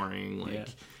fucking boring. Like,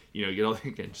 you know, you get all,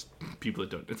 again, just people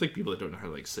that don't, it's like people that don't know how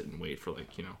to, like, sit and wait for,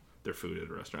 like, you know, their food at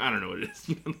a restaurant. I don't know what it is.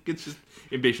 You know, like, it's just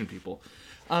impatient people.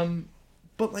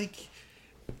 But, like,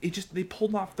 they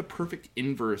pulled off the perfect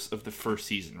inverse of the first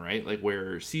season, right? Like,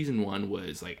 where season 1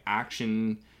 was, like,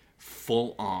 action,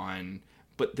 full on,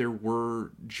 but there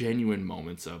were genuine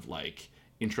moments of, like,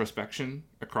 introspection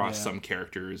across some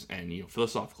characters and, you know,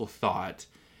 philosophical thought.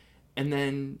 And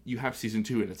then you have season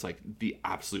 2 and it's like the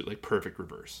absolute, like, perfect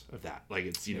reverse of that. Like,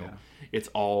 it's, you know, it's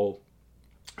all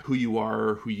who you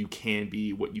are, who you can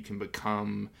be, what you can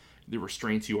become, the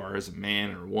restraints you are as a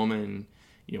man or a woman,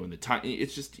 you know, in the time.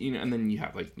 It's just, you know, and then you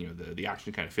have, like, you know, the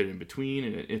action kind of fit in between,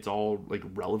 and it's all, like,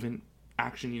 relevant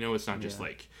action, you know. It's not just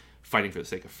like fighting for the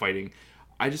sake of fighting.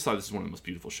 I just thought this is one of the most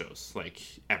beautiful shows, like,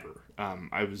 ever.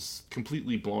 I was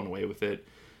completely blown away with it.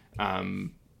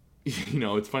 You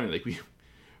know, it's funny, like, we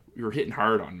were hitting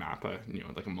hard on Mappa, you know,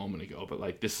 like a moment ago, but,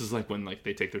 like, this is, like, when, like,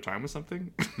 they take their time with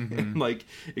something. And, like,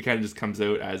 it kind of just comes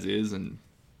out as is, and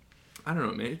I don't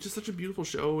know, man, it's just such a beautiful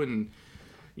show. And,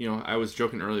 you know, I was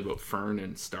joking earlier about Fern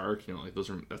and Stark, you know, like,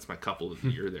 that's my couple of the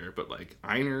year there, but, like,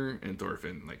 Einar and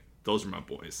Thorfinn, like, those are my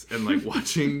boys. And, like,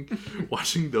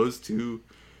 watching those two,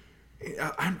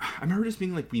 I remember just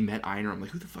being like, we met Einar, I'm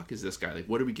like, who the fuck is this guy? Like,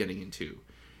 what are we getting into?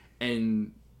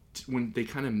 And when they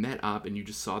kind of met up and you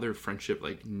just saw their friendship,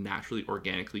 like, naturally,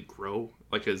 organically grow,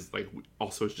 like, as, like,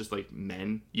 also it's just, like,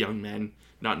 young men,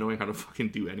 not knowing how to fucking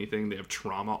do anything. They have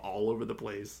trauma all over the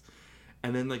place.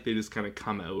 And then, like, they just kind of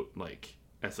come out, like,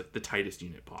 as, like, the tightest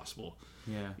unit possible.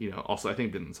 Yeah. You know, also, I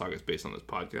think Vinland Saga is based on this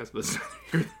podcast, but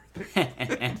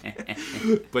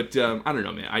but, I don't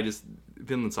know, man.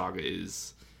 Vinland Saga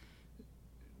is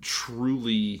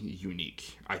truly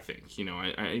unique, I think. You know,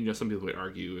 I you know, some people would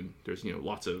argue, and there's, you know,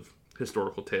 lots of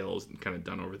historical tales kind of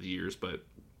done over the years, but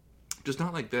just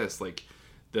not like this. Like,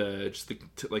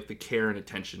 the care and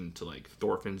attention to, like,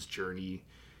 Thorfinn's journey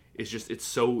is just, it's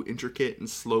so intricate and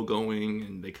slow going,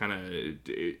 and they kind of,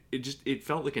 it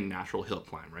felt like a natural hill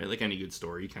climb, right? Like any good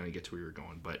story, you kind of get to where you're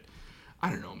going. But I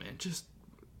don't know, man, just,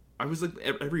 I was like,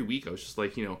 every week I was just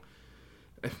like, you know,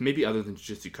 maybe other than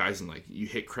Jujutsu Kaisen, like, you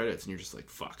hit credits and you're just like,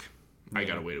 fuck, I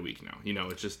gotta wait a week now. You know,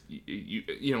 it's just,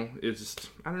 you know, it's just,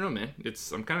 I don't know, man.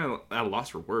 I'm kind of at a loss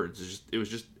for words. It was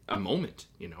just a moment,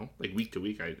 you know, like, week to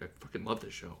week. I fucking love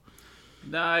this show.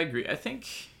 No, I agree. I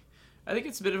think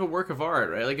it's a bit of a work of art,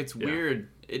 right? Like, it's weird.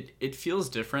 It feels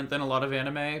different than a lot of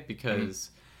anime because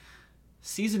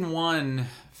season 1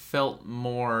 felt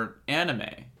more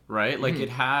anime, right? Like, it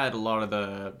had a lot of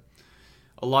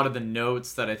the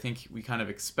notes that I think we kind of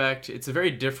expect. It's a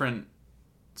very different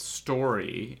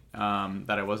story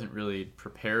that I wasn't really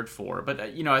prepared for.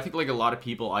 But, you know, I think, like a lot of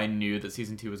people, I knew that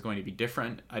season 2 was going to be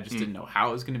different. I just didn't know how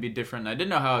it was going to be different. I didn't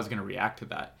know how I was going to react to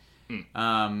that.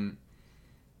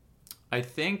 I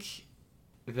think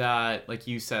that, like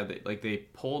you said, that like they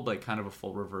pulled like kind of a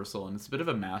full reversal, and it's a bit of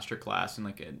a masterclass in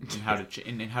like in how to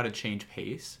in how to change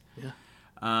pace. Yeah.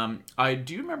 I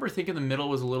do remember thinking the middle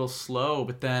was a little slow,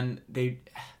 but then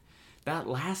that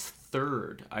last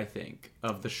third, I think,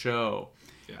 of the show,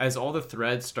 as all the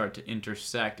threads start to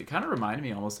intersect, it kind of reminded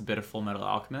me almost a bit of Full Metal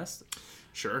Alchemist.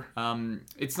 Sure.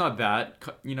 It's not that,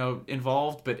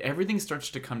 involved, but everything starts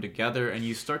to come together, and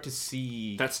you start to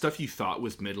see... That stuff you thought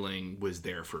was middling was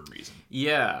there for a reason.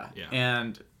 Yeah.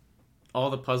 And all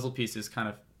the puzzle pieces kind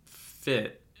of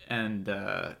fit, and,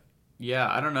 I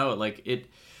don't know, like,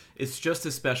 it's just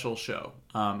a special show.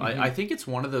 I think it's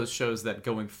one of those shows that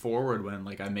going forward, when,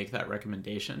 like, I make that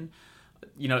recommendation...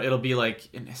 it'll be like,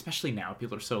 and especially now,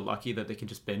 people are so lucky that they can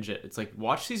just binge it. It's like,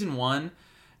 watch season 1,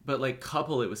 but like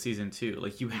couple it with season 2.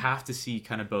 Like, you have to see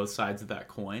kind of both sides of that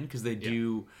coin, because they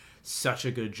do such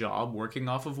a good job working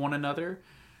off of one another.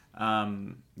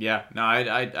 I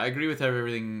agree with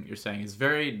everything you're saying. It's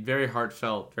very, very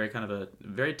heartfelt, very kind of a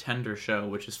very tender show,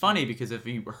 which is funny because if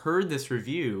you heard this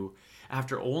review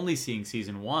after only seeing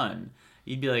season 1,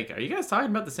 you'd be like, are you guys talking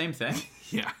about the same thing?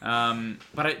 Yeah.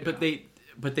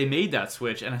 But they made that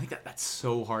switch, and I think that's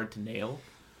so hard to nail.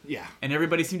 Yeah. And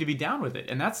everybody seemed to be down with it.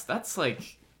 And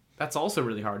that's also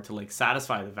really hard to like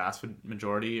satisfy the vast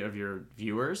majority of your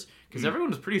viewers, because everyone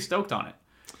was pretty stoked on it.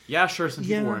 Yeah, sure, some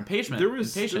people were impatient. There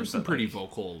was some pretty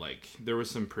vocal, like, there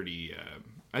was some pretty,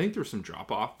 I think there was some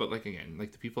drop off, but like, again,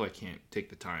 like the people that can't take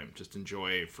the time, just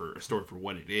enjoy for a story for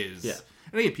what it is. Yeah.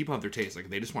 And again, people have their taste, like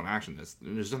they just want action.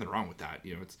 There's nothing wrong with that.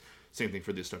 It's same thing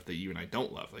for the stuff that you and I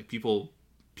don't love. Like people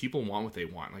want what they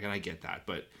want, like, and I get that,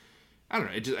 but I don't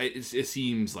know. It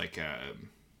seems like I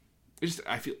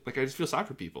just feel sad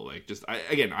for people. Like,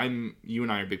 you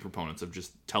and I are big proponents of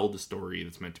just tell the story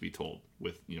that's meant to be told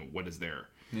with what is there.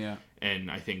 Yeah.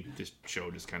 And I think this show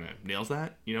just kind of nails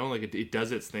that. Like it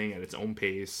does its thing at its own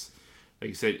pace. Like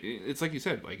you said, it's like you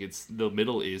said, like it's the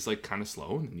middle is like kind of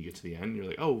slow, and then you get to the end, you're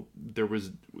like, oh, there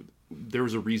was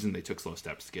a reason they took slow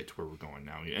steps to get to where we're going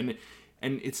now,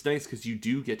 and it's nice because you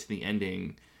do get to the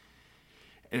ending.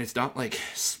 And it's not like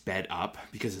sped up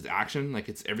because it's action.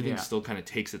 Like everything still kind of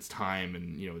takes its time,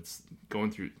 and it's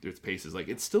going through its paces. Like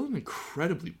it's still an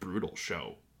incredibly brutal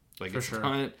show. Like it's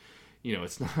not,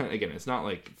 it's not, again, it's not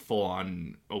like full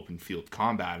on open field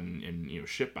combat and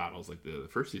ship battles like the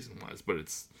first season was. But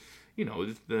it's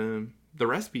the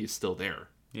recipe is still there.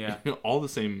 Yeah, all the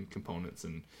same components,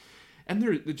 and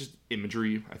they're just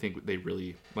imagery. I think they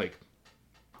really like.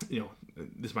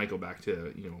 This might go back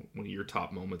to one of your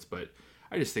top moments, but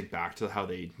I just think back to how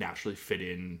they naturally fit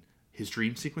in his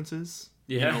dream sequences.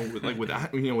 Yeah. With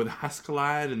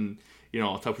Askeladd, and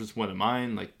I'll touch with one of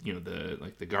mine, like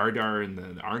the Gardar and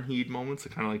the Arnheid moments, are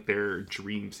kind of like their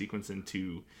dream sequence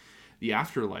into the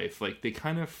afterlife. Like they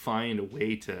kind of find a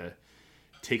way to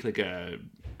take like a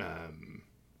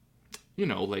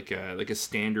like a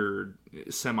standard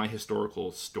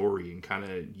semi-historical story and kind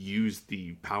of use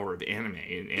the power of anime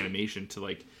and animation to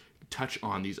like touch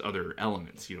on these other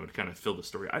elements, to kind of fill the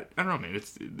story. I don't know, man.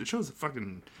 The show's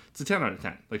it's a 10 out of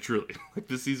 10. Like truly, like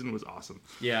this season was awesome.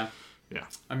 Yeah. Yeah.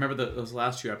 I remember those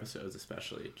last 2 episodes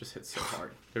especially. It just hit so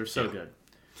hard. They were so good.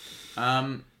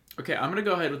 Okay, I'm gonna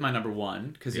go ahead with my number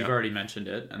 1 because you've already mentioned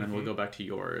it, and then we'll go back to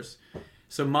yours.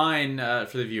 So mine,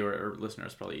 for the viewer or listener,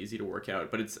 is probably easy to work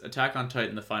out, but it's Attack on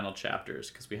Titan: The Final Chapters,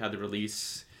 because we had the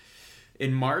release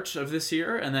in March of this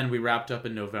year, and then we wrapped up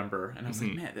in November, and I was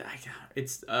like, man,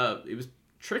 it was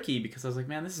tricky because I was like,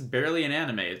 man, this is barely an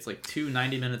anime. It's like 2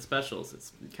 90-minute specials.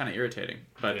 It's kind of irritating,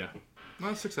 but yeah,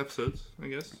 well, 6 episodes, I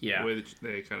guess. Yeah, the way that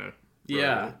they kind of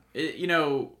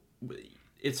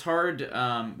it's hard.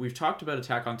 We've talked about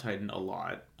Attack on Titan a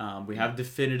lot. We have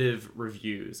definitive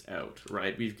reviews out,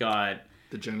 right? We've got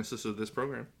the genesis of this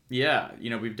program. Yeah,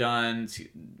 we've done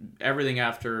everything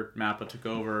after Mappa took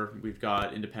over. We've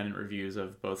got independent reviews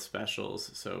of both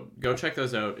specials. So go check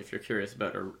those out if you're curious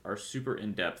about our super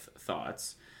in-depth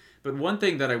thoughts. But one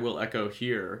thing that I will echo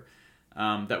here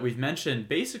that we've mentioned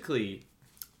basically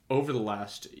over the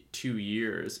last 2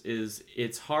 years is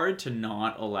it's hard to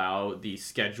not allow the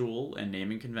schedule and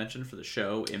naming convention for the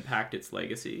show impact its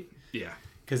legacy. Yeah.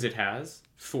 Because it has,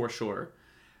 for sure.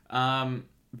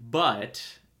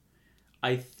 But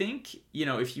I think,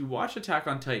 if you watch Attack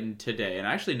on Titan today, and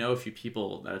I actually know a few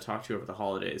people that I talked to over the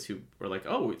holidays who were like,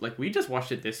 oh, like we just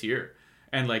watched it this year.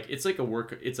 And like, it's like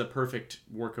it's a perfect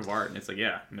work of art. And it's like,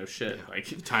 yeah, no shit. Yeah.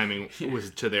 Like timing was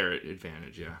to their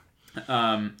advantage. Yeah.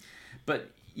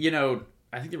 But,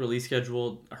 I think the release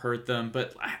schedule hurt them.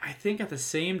 But I think at the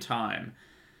same time,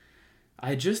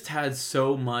 I just had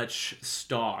so much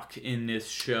stock in this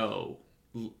show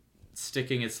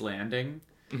sticking its landing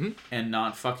and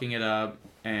not fucking it up,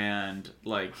 and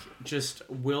like, just,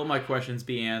 will my questions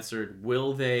be answered?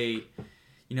 Will they,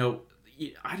 you know,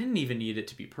 I didn't even need it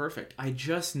to be perfect. I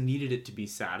just needed it to be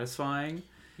satisfying.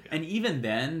 Yeah. And even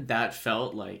then, that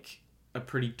felt like a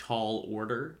pretty tall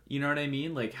order. You know what I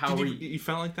mean? Like, how were you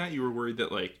felt like that? You were worried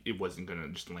that, like, it wasn't going to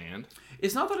just land?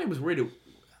 It's not that I was worried.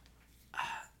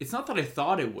 It's not that I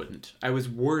thought it wouldn't. I was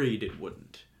worried it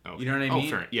wouldn't. Okay. You know what I mean?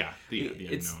 Fair. Yeah. The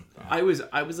unknown. Yeah. I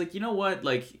was like, you know what?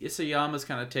 Like, Isayama's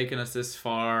kind of taken us this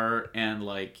far, and,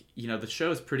 like, you know, the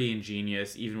show's pretty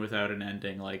ingenious, even without an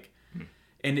ending. Like,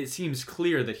 and it seems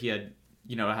clear that he had,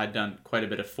 you know, had done quite a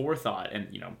bit of forethought, and,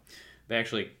 you know, they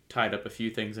actually tied up a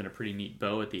few things in a pretty neat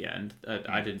bow at the end that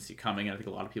I didn't see coming, and I think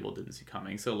a lot of people didn't see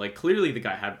coming. So, like, clearly the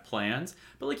guy had plans,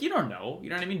 but, like, you don't know. You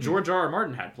know what I mean? George R. R.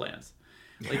 Martin had plans.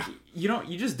 Like,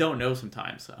 you just don't know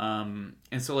sometimes. And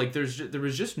so, like, there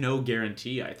was just no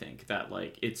guarantee, I think, that,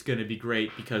 like, it's going to be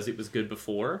great because it was good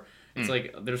before. It's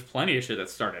like, there's plenty of shit that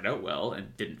started out well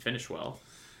and didn't finish well.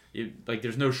 Like,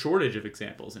 there's no shortage of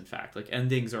examples, in fact. Like,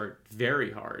 endings are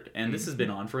very hard, and this has been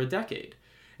on for a decade.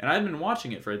 And I've been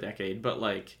watching it for a decade, but,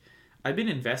 like, I've been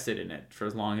invested in it for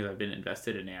as long as I've been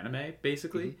invested in anime,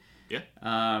 basically. Yeah.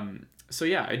 So,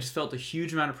 yeah, I just felt a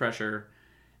huge amount of pressure,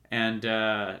 and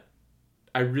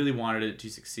I really wanted it to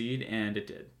succeed, and it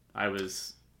did. I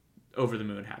was over the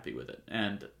moon happy with it.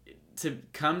 And to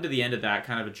come to the end of that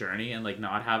kind of a journey and, like,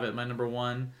 not have it my number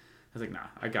one, I was like, nah,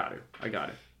 I got it.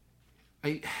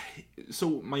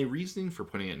 So my reasoning for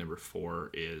putting it at number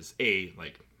 4 is,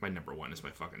 like, my number 1 is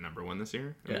my fucking number 1 this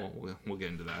year. And we'll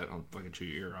get into that. I'll fucking chew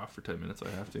your ear off for 10 minutes. I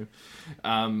have to.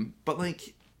 But,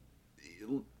 like,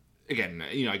 again,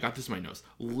 you know, I got this in my notes.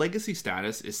 Legacy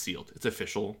status is sealed. It's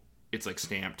official. It's, like,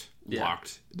 stamped,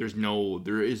 locked. There is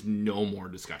no more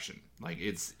discussion. Like,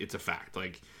 it's a fact.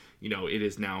 Like, you know, it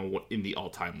is now in the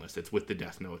all-time list. It's with the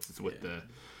Death Notes. It's with the,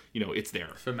 you know, it's there.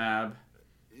 FMAB.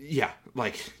 Yeah,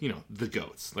 like, you know, the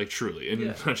GOATs, like, truly. And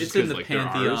not just it's in the like,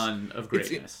 pantheon of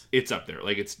greatness. It's up there.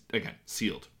 Like, it's, again,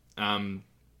 sealed.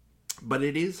 But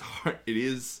it is hard. It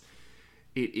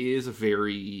is a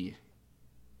very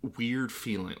weird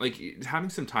feeling. Like, having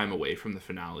some time away from the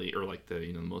finale, or, like, the,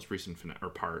 you know, the most recent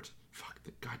part. Fuck,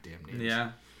 the goddamn names.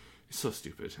 Yeah. It's so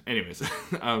stupid. Anyways,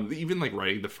 even, like,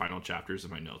 writing the final chapters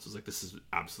of my notes was like, this is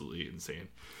absolutely insane.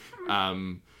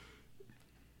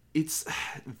 It's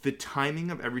the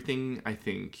timing of everything, I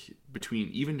think, between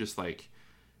even just, like,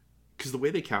 because the way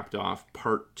they capped off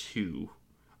part 2,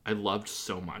 I loved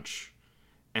so much.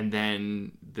 And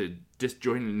then the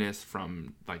disjointedness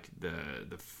from, like,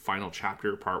 the final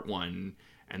chapter, part 1,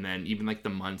 and then even, like, the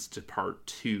months to part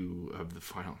 2 of the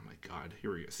final. Oh my god,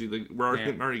 here we go. See, like, we're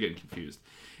already getting confused.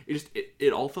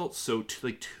 It all felt so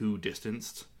too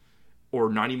distanced. Or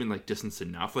not even, like, distance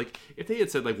enough. Like, if they had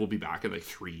said, like, we'll be back in, like,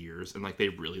 3 years, and, like, they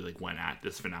really, like, went at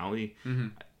this finale,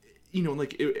 you know,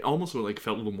 like, it almost would, like,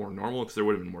 felt a little more normal, because there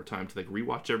would have been more time to, like,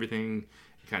 rewatch everything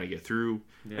and kind of get through.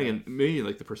 Yeah. Again, maybe,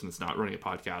 like, the person that's not running a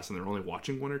podcast and they're only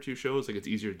watching 1 or 2 shows, like, it's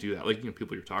easier to do that. Like, you know,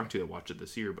 people you're talking to that watch it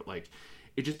this year, but, like,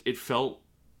 it just felt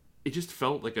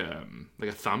like a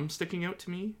thumb sticking out to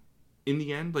me in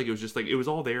the end. Like, it was just, like, it was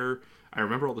all there. I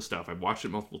remember all the stuff. I've watched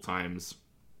it multiple times.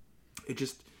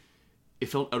 It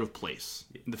felt out of place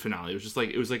in the finale.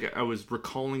 It was like I was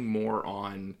recalling more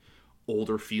on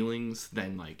older feelings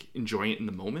than, like, enjoying it in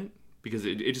the moment, because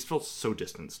it just felt so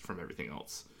distanced from everything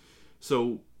else.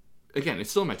 So, again, it's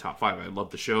still in my top 5. I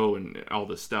love the show and all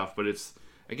this stuff, but it's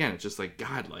just like,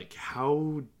 God, like,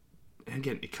 how, and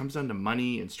again, it comes down to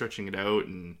money and stretching it out,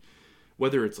 and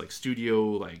whether it's, like, studio,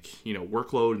 like, you know,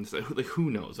 workload and stuff, like, who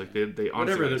knows? Like, they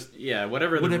honestly,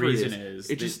 whatever the reason is,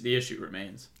 the issue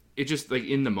remains. It just, like,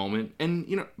 in the moment, and,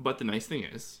 you know, but the nice thing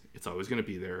is, it's always going to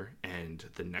be there, and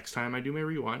the next time I do my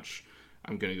rewatch,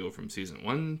 I'm going to go from season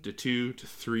 1 to 2 to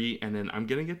 3, and then I'm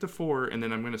going to get to 4, and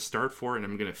then I'm going to start 4, and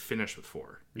I'm going to finish with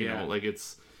 4. You know, like,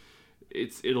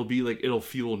 it'll be, like,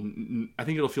 I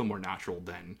think it'll feel more natural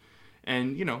then.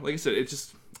 And, you know, like I said,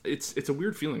 it's a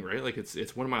weird feeling, right? Like,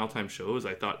 it's one of my all-time shows.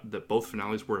 I thought that both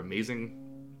finales were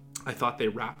amazing. I thought they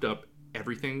wrapped up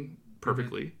everything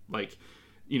perfectly. Like,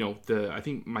 you know, I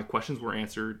think my questions were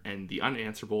answered, and the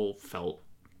unanswerable felt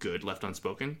good, left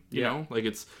unspoken. You know, like,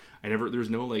 there's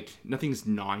no, like, nothing's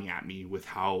gnawing at me with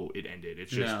how it ended.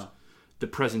 It's just the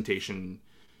presentation.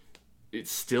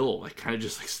 It's still, like, kind of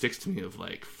just, like, sticks to me of,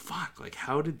 like, fuck, like,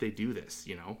 how did they do this?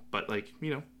 You know, but, like,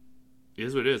 you know, it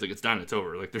is what it is. Like, it's done, it's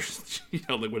over. Like, there's, you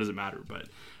know, like, what does it matter? But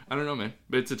I don't know, man.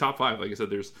 But it's a top 5. Like I said,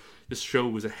 this show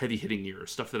was a heavy hitting year,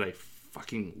 stuff that I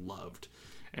fucking loved,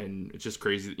 and it's just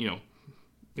crazy, you know.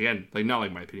 again, like not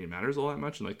like my opinion matters all that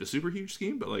much in like the super huge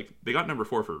scheme, but like they got number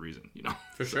 4 for a reason, you know.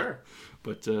 For sure.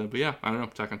 But yeah, I don't know.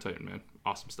 Attack on Titan, man,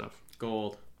 awesome stuff.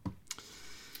 Gold.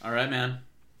 All right, man.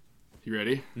 You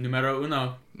ready? Numero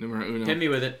uno. Hit me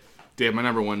with it. Dave, my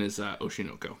number 1 is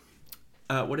Oshinoko.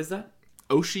 What is that?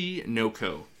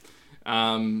 Oshinoko.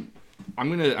 I'm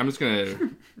just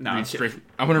gonna No, read straight.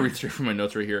 I'm gonna read straight from my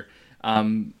notes right here.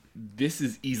 This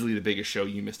is easily the biggest show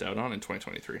you missed out on in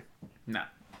 2023. Nah.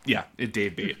 Yeah,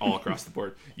 Dave bait all across the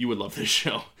board. You would love this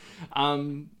show.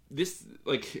 This,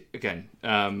 like, again,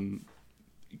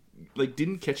 like,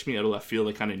 didn't catch me out of left field.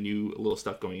 I kind of knew a little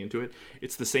stuff going into it.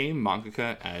 It's the same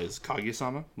mangaka as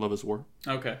Kaguya-sama, Love is War.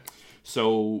 Okay.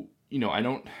 So, you know, I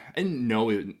didn't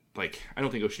know it, like, I don't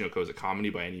think Oshinoko is a comedy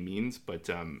by any means, but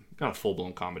not a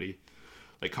full-blown comedy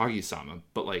like Kaguya-sama,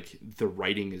 but like the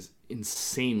writing is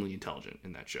insanely intelligent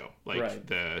in that show. Like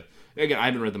right. Again, I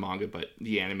haven't read the manga, but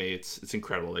the anime, it's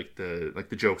incredible. Like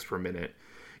the jokes per minute.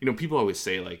 You know, people always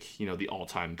say like, you know, the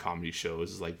all-time comedy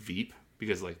shows is like Veep,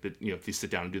 because like the, you know, if you sit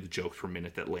down and do the jokes per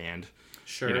minute that land,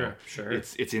 sure, you know, sure,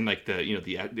 it's in like the, you know,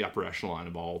 the upper echelon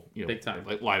of all, you know, big time,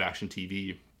 like live action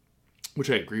TV, which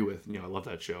I agree with. You know, I love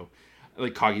that show.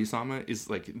 Like Kaguya-sama is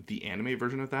like the anime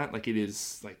version of that. Like it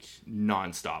is like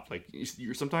nonstop. Like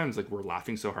you're sometimes like we're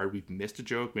laughing so hard we've missed a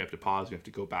joke. We have to pause. We have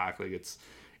to go back. Like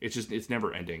it's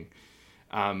never ending.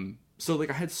 So like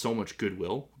I had so much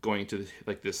goodwill going into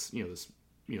this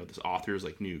author's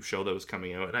like new show that was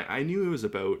coming out, and I knew it was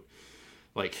about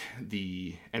like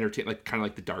the like kind of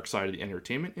like the dark side of the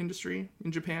entertainment industry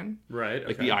in Japan. Right.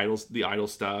 Like the idol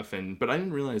stuff, but I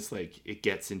didn't realize like it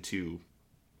gets into,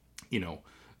 you know,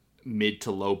 mid to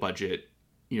low budget,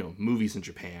 you know, movies in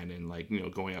Japan, and like, you know,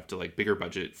 going up to like bigger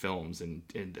budget films, and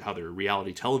how their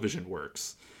reality television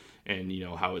works, and you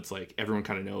know how it's like everyone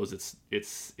kind of knows it's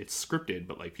scripted,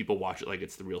 but like people watch it like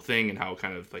it's the real thing, and how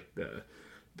kind of like the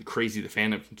crazy the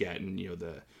fandom can get, and you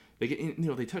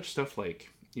know they touch stuff like,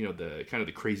 you know, the kind of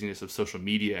the craziness of social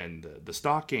media and the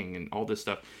stalking and all this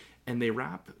stuff, and they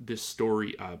wrap this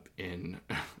story up in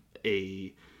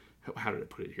a, how did I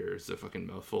put it here? It's a fucking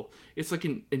mouthful. It's like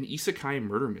an isekai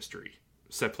murder mystery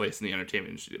set place in the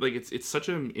entertainment industry. Like it's such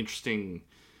an interesting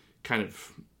kind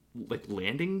of like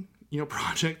landing, you know,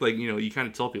 project. Like, you know, you kind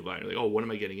of tell people that, you're like, oh, what am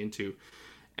I getting into?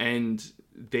 And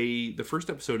the first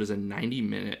episode is a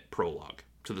 90-minute prologue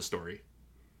to the story,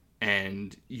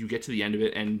 and you get to the end of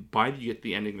it, and by you get to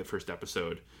the ending of the first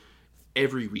episode,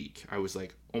 every week I was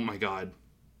like, oh my god,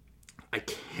 I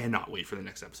cannot wait for the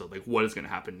next episode. Like, what is going to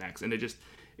happen next? And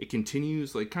it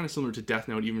continues, like, kind of similar to Death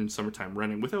Note, even Summertime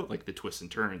Running, without, like, the twists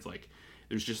and turns. Like,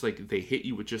 there's just, like, they hit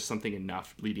you with just something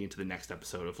enough leading into the next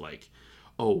episode of, like,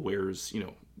 oh, where's, you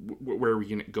know, where are we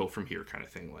going to go from here kind of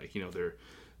thing. Like, you know,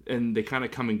 they kind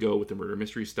of come and go with the murder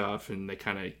mystery stuff, and they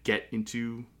kind of get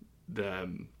into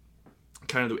the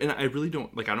kind of, and I really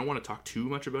don't, like, I don't want to talk too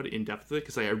much about it in depth,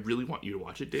 because I really want you to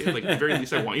watch it, Dave. Like, at the very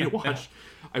least, I want you to watch,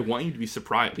 I want you to be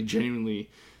surprised, like, genuinely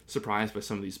surprised by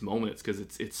some of these moments, because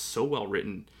it's so well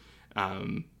written,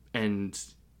 and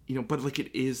you know, but like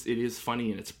it is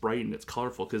funny, and it's bright, and it's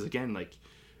colorful, because again, like,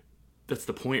 that's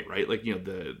the point, right? Like, you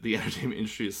know, the entertainment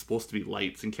industry is supposed to be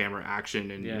lights and camera action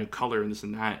and you know, color and this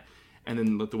and that, and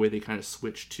then the way they kind of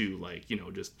switch to, like, you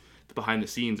know, just the behind the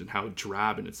scenes and how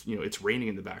drab, and it's, you know, it's raining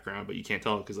in the background, but you can't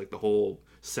tell because like the whole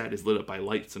set is lit up by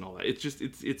lights and all that. It's just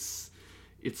it's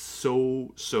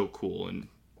so cool. And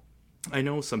I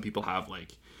know some people have,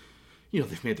 like, you know,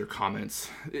 they've made their comments.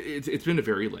 It's been a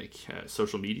very like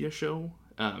social media show,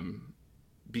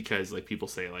 because like people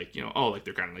say, like, you know, oh, like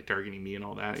they're kind of like targeting me and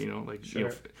all that, you know, like, sure, you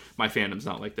know, my fandom's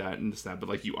not like that and this and that, but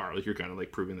like you are, like, you're kind of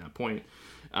like proving that point.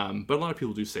 But a lot of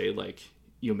people do say, like,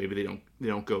 you know, maybe they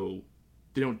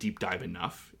don't deep dive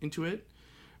enough into it.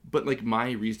 But like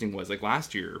my reasoning was, like,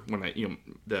 last year when I, you know,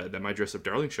 the My Dress Up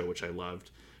Darling show, which I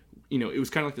loved, you know, it was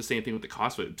kind of like the same thing with the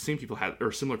cosplay. Same people had,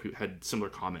 or similar people had similar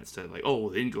comments to, like, oh, well,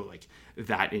 they didn't go like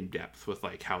that in depth with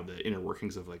like how the inner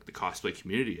workings of like the cosplay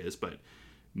community is. But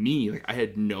me, like, I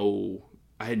had no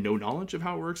knowledge of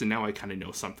how it works, and now I kind of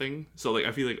know something. So like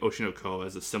I feel like Oshinoko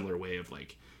has a similar way of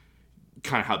like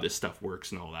kind of how this stuff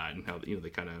works and all that, and how, you know, they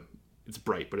kind of, it's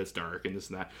bright but it's dark and this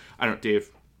and that. I don't, Dave,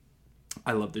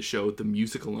 I love this show. The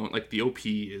music alone, like the OP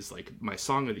is like my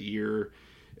song of the year.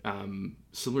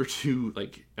 Similar to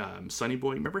like Sunny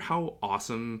Boy. Remember how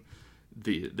awesome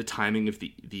the timing of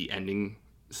the ending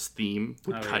theme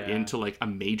would cut into like a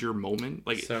major moment,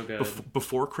 like so good.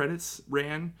 Before credits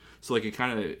ran, so like it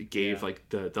kind of gave like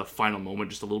the final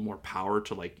moment just a little more power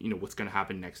to, like, you know, what's going to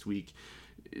happen next week.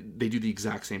 they do the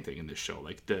exact same thing in this show.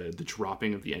 Like the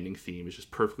dropping of the ending theme is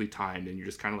just perfectly timed, and you're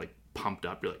just kind of like pumped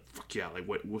up. You're like, fuck yeah, like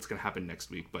what's gonna happen next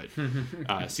week? But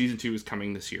season 2 is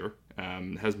coming this year.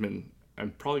 Has been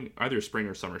probably either a spring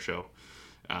or summer show.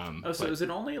 So is it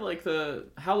only like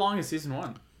how long is season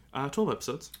 1? 12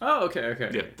 episodes. Oh, okay.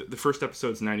 Yeah, the first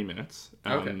episode's 90 minutes.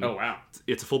 Okay. Oh, wow.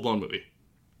 It's a full-blown movie.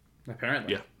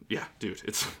 Apparently. Yeah, dude,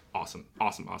 it's awesome.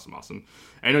 I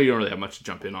know you don't really have much to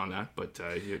jump in on that, but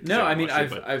no, I mean,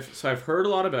 I've heard a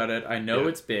lot about it. I know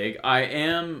it's big.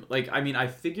 I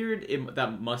figured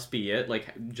that must be it, like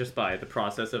just by the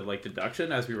process of like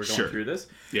deduction as we were going through this.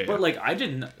 But like, I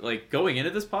didn't going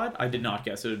into this pod. I did not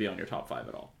guess it would be on your top 5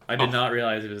 at all. I did not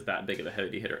realize it was that big of a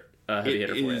heavy hitter. For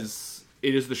you.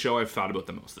 It is the show I've thought about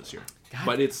the most this year. God,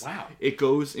 but it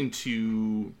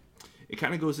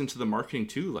kind of goes into the marketing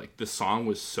too. Like the song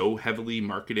was so heavily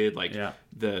marketed. Like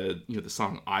the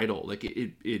song "Idol." Like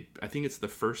it. I think it's the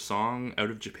first song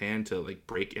out of Japan to like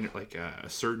break a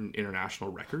certain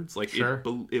international records. Like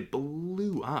it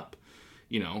blew up.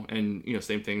 And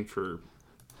same thing for.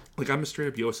 Like I'm a straight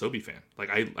up YOASOBI fan.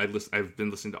 Like I've been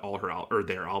listening to all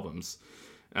their albums,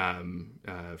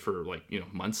 for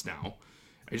months now.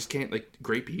 I just can't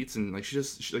great beats, and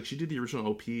she did the original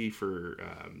OP for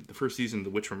the first season of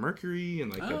The Witch from Mercury and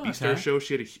the Beastar show.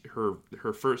 She had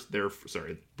her first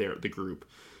the group,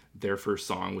 their first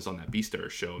song was on that Beastar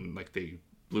show, and they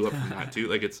blew up from that too.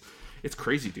 It's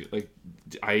crazy, dude.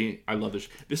 I love this.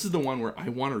 This is the one where I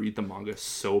want to read the manga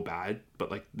so bad,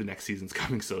 but the next season's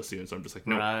coming so soon, so I'm just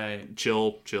no,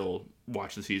 chill,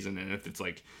 watch the season, and if it's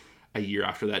a year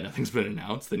after that nothing's been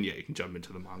announced, then you can jump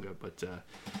into the manga. But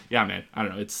yeah, man, I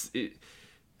don't know. It's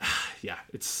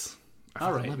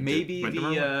all right. Maybe you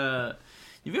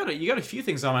got a few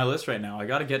things on my list right now. I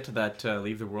got to get to that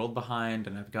Leave the World Behind,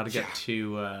 and I've got to get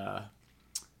to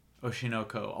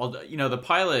Oshinoko. The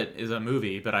pilot is a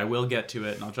movie, but I will get to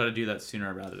it, and I'll try to do that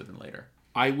sooner rather than later.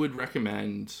 I would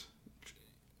recommend,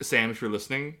 Sam, if you're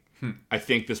listening, I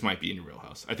think this might be in your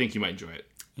wheelhouse. I think you might enjoy it.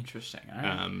 Interesting.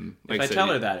 If I tell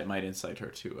her that, it might incite her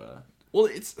to. Well,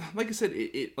 it's like I said.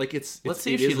 Let's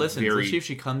see if she listens. Let's see if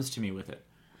she comes to me with it.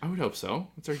 I would hope so.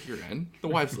 It's our year end. The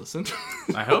wives listen.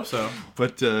 I hope so.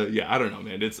 But I don't know,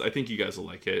 man. I think you guys will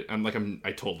like it.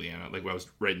 I told Leanna when I was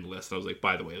writing the list, and I was like,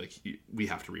 by the way, we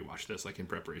have to rewatch this in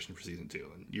preparation for season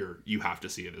 2, and you have to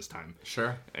see it this time.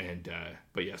 Sure. And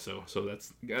but yeah, so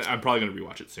that's I'm probably gonna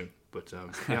rewatch it soon. But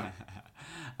yeah.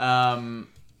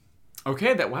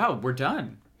 Okay. We're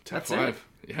done. Top 5.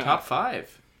 Yeah. Top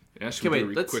 5. Yeah, should we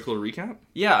do a quick little recap?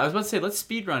 Yeah, I was about to say, let's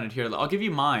speed run it here. I'll give you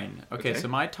mine. Okay. So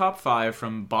my top 5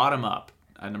 from bottom up.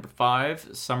 Number 5,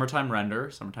 Summertime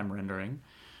Rendering.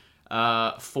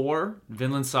 4,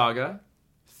 Vinland Saga.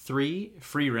 3,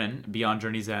 Frieren, Beyond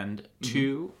Journey's End.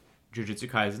 2, Jujutsu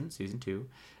Kaisen, Season 2.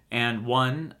 And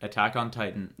 1, Attack on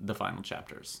Titan, The Final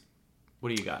Chapters. What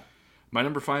do you got? My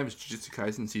number 5 is Jujutsu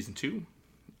Kaisen Season 2.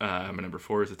 My number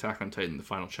 4 is Attack on Titan, The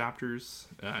Final Chapters.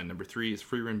 Number 3 is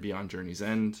Frieren, Beyond Journey's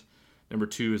End. Number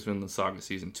 2 is Vinland Saga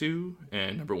Season 2.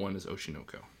 And number 1 is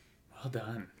Oshinoko. Well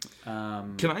done.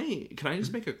 Can I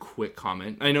just make a quick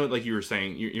comment? I know, you were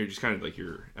saying, you're just kind of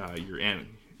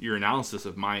your analysis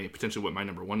of potentially what my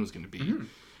number 1 was going to be.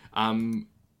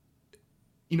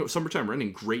 Summertime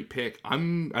Rendering, great pick. I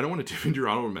don't want to do into your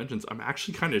honorable mentions. I'm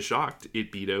actually kind of shocked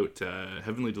it beat out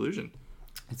Heavenly Delusion.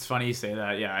 It's funny you say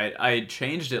that. Yeah, I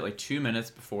changed it 2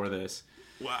 minutes before this.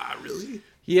 Wow, really?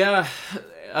 Yeah.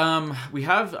 I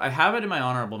have it in my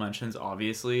honorable mentions,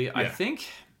 obviously. Yeah. I think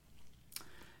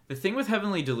the thing with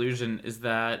Heavenly Delusion is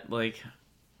that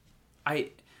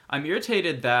I'm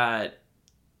irritated that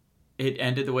it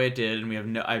ended the way it did,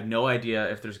 and I have no idea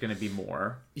if there's going to be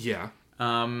more. Yeah.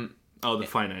 The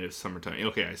finite of Summertime.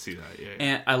 Okay, I see that. Yeah.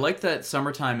 And I like that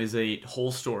Summertime is a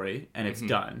whole story and it's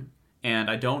done.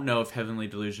 And I don't know if Heavenly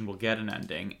Delusion will get an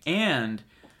ending. And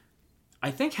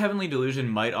I think Heavenly Delusion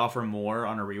might offer more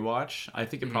on a rewatch. I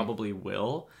think it probably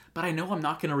will. But I know I'm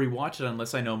not going to rewatch it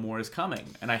unless I know more is coming.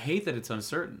 And I hate that it's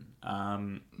uncertain.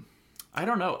 I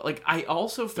don't know. I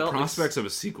also felt... The prospects of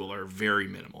a sequel are very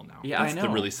minimal now. Yeah, That's I know. the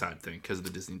really sad thing because of the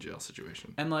Disney jail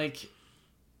situation. And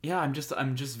yeah, I'm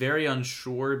just very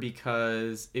unsure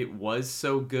because it was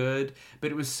so good,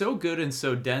 but it was so good and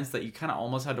so dense that you kind of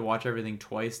almost had to watch everything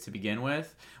twice to begin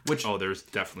with. There's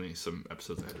definitely some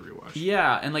episodes I had to rewatch.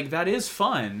 Yeah, and that is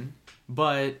fun,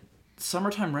 but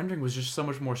Summertime Rendering was just so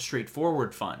much more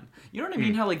straightforward fun. You know what I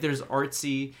mean? How there's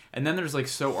artsy, and then there's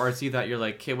so artsy that you're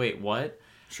like, okay, wait, what?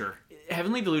 Sure.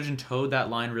 Heavenly Delusion towed that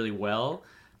line really well,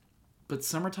 but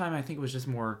Summertime I think was just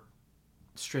more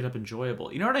straight up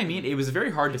enjoyable. You know what I mean? It was a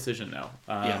very hard decision though.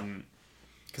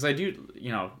 Because I do,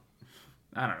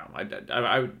 I don't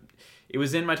know. it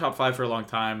was in my top 5 for a long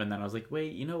time, and then I was like,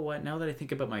 wait, you know what? Now that I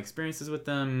think about my experiences with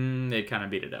them, it kind of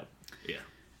beat it out.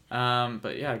 Yeah.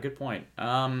 But yeah, good point.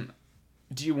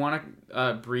 Do you want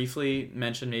to briefly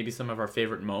mention maybe some of our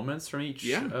favorite moments from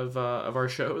each of our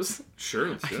shows? Sure,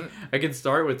 let's do it. I can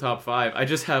start with top 5. I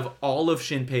just have all of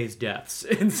Shinpei's deaths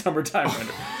in Summertime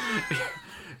Winter.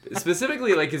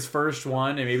 Specifically, like his first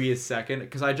one and maybe his second,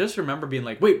 because I just remember being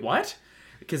like, "Wait, what?"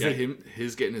 Because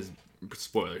his getting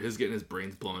his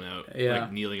brains blown out,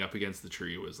 like kneeling up against the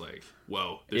tree was like,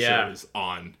 "Whoa, this show is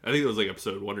on." I think it was like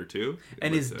episode 1 or 2.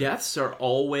 And his deaths are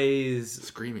always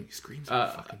screaming. He screams all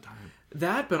the fucking time.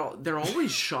 But they're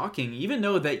always shocking, even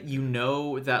though that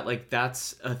that like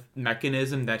that's a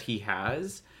mechanism that he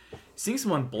has. Seeing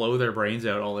someone blow their brains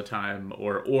out all the time,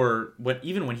 or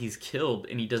even when he's killed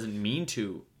and he doesn't mean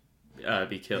to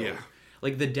be killed,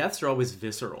 like the deaths are always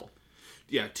visceral.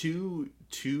 Yeah, to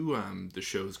the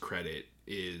show's credit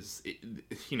is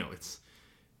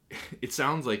it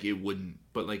sounds like it wouldn't,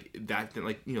 but like that,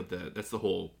 like that's the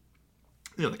whole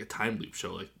like a time loop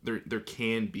show. Like there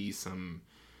can be some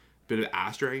bit of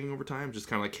ass dragging over time, just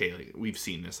kind of like, hey, like we've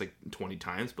seen this like 20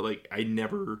 times, but like I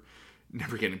never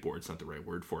getting bored. It's not the right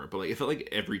word for it, but like it felt like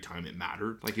every time it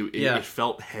mattered. Like it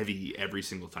felt heavy every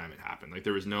single time it happened. Like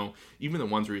there was no, even the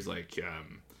ones where he's like,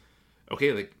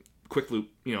 okay, like quick loop,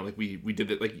 like we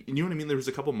did it. Like, you know what I mean? There was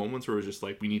a couple moments where it was just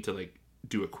like, we need to like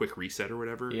do a quick reset or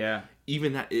whatever. Yeah.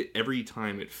 Even that, every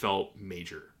time it felt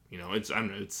major. It's, I don't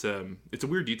know, it's a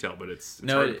weird detail, but it's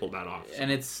hard to pull that off. So.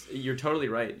 And you're totally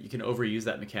right. You can overuse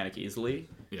that mechanic easily.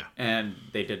 Yeah. And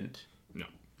they didn't. No.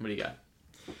 What do you got?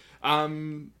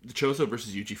 The Chozo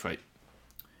versus Yuji fight.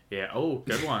 Yeah. Oh,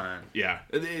 good one. Yeah.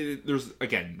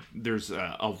 There's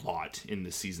a lot in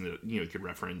this season that you could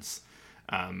reference.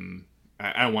 I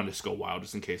don't want to just go wild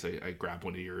just in case I grab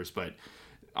one of yours, but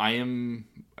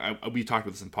we talked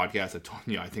about this in podcasts.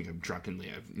 I think I've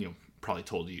probably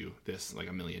told you this like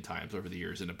a million times over the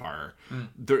years in a bar.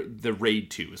 The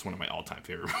Raid 2 is one of my all-time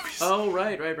favorite movies. Oh,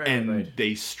 right. And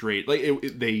they straight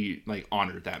they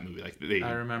honored that movie. Like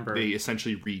I remember they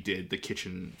essentially redid the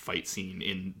kitchen fight scene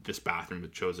in this bathroom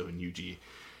with Chozo and Yuji.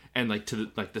 And like to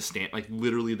the stand, like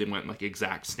literally they went like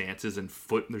exact stances and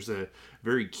foot. There's a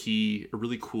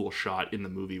really cool shot in the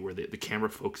movie where the camera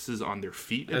focuses on their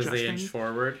feet as they inch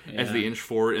forward. As they inch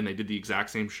forward, and they did the exact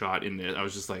same shot in it. I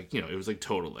was just like, it was like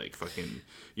total like fucking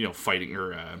fighting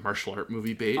or martial art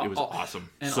movie bait. It was awesome.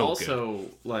 And so also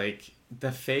good. Like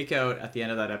the fake out at the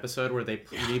end of that episode where they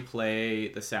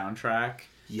replay the soundtrack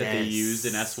that they used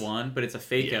in S1, but it's a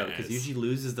fake out because Yuji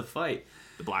loses the fight.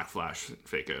 The Black Flash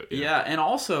fake out. Yeah, and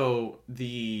also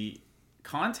the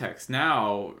context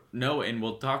now, and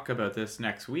we'll talk about this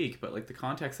next week, but like the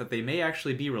context that they may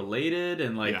actually be related,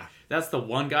 and like that's the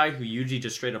one guy who Yuji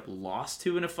just straight up lost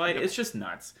to in a fight. It's just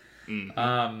nuts.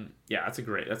 Mm-hmm. That's a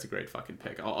great fucking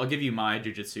pick. I'll give you my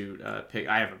jujitsu pick.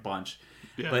 I have a bunch.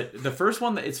 Yeah. But the first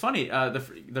one, it's funny.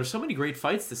 There's so many great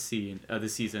fights this season.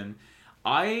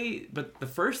 But the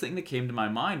first thing that came to my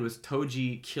mind was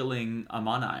Toji killing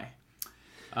Amanai.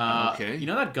 Okay. You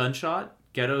know that gunshot?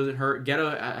 Ghetto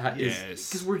yes.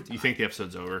 Because you think the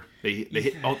episode's over. They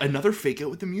hit another fake out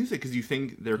with the music because you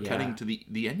think they're cutting to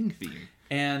the ending theme.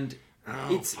 And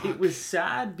it was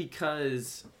sad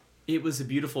because it was a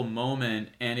beautiful moment,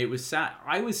 and it was sad.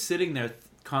 I was sitting there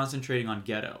concentrating on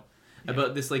Ghetto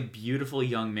about this like beautiful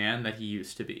young man that he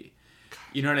used to be.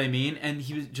 You know what I mean? And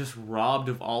he was just robbed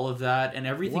of all of that and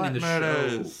everything in the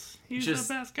show. He's just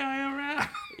the best guy around.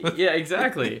 Yeah,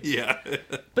 exactly. Yeah.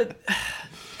 But,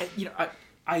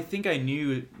 I think I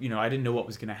knew, I didn't know what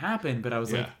was going to happen, but I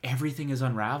was like, everything is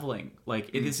unraveling.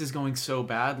 Like, this is going so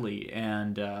badly.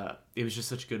 And it was just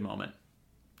such a good moment.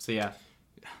 So, yeah.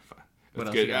 That's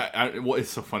good. It's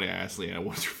so funny. I asked Leanna,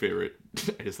 what's your favorite?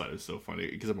 I just thought it was so funny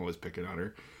because I'm always picking on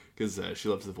her because she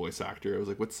loves the voice actor. I was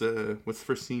like, what's the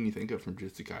first scene you think of from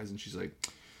Jujutsu Kaisen? She's like,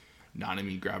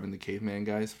 Nanami grabbing the caveman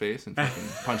guy's face and fucking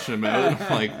punching him out. I'm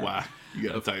like, wow, you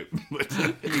gotta type.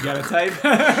 You gotta type?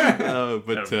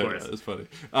 It was funny.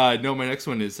 No, my next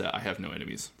one is I Have No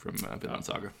Enemies from Vinland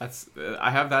Saga.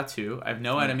 I have that too. I have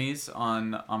no enemies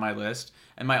on my list.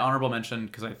 And my honorable mention,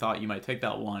 because I thought you might take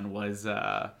that one, was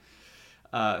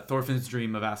Thorfinn's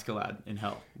Dream of Askeladd in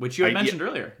Hell, which you had mentioned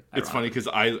earlier. It's funny because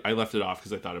I left it off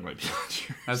because I thought it might be on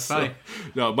here. That's funny.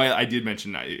 No, but I did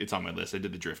mention it's on my list. I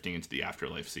did the drifting into the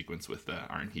afterlife sequence with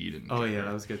Arnheid. And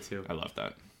that was good too. I love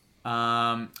that.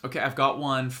 Okay, I've got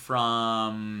one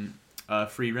from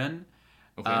Frieren.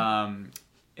 Okay.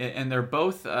 And they're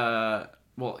both, I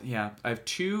have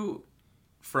two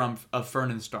of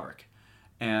Fern and Stark.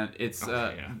 And it's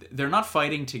they're not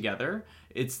fighting together.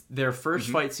 It's their first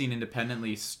fight scene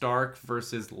independently, Stark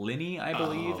versus Linny, I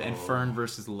believe, and Fern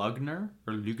versus Lugner.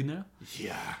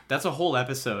 Yeah. That's a whole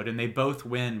episode, and they both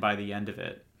win by the end of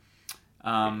it.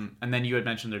 And then you had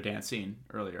mentioned their dance scene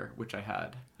earlier, which I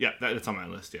had. Yeah, that's on my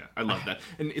list. Yeah, I love that,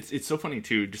 and it's so funny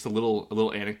too. Just a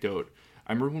little anecdote.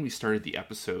 I remember when we started the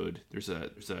episode. There's a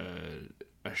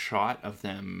shot of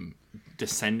them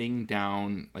descending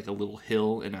down like a little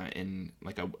hill in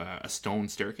like a stone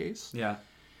staircase. Yeah.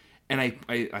 And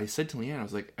I said to Leanne, I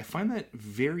was like, I find that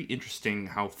very interesting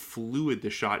how fluid the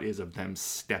shot is of them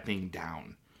stepping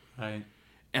down. Right.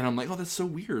 And I'm like, oh, that's so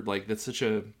weird. Like, that's such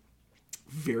a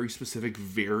very specific,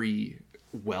 very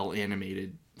well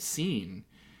animated scene.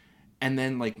 And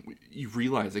then like you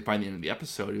realize like by the end of the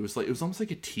episode, it was almost like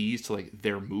a tease to like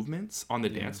their movements on the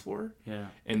dance floor. Yeah.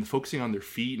 And focusing on their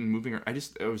feet and moving. I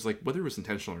was like, whether it was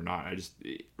intentional or not,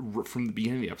 from the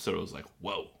beginning of the episode, I was like,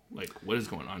 whoa, like what is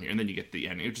going on here? And then you get the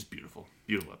end. It was just beautiful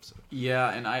episode.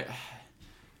 Yeah, and I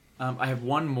have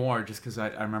one more just because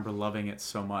I remember loving it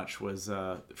so much was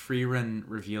Frieren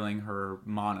revealing her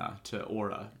mana to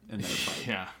Aura in their fight.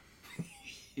 Yeah.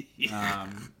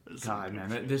 God,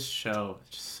 man, this show is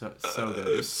just so good.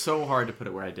 It's so hard to put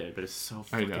it where I did, but it's so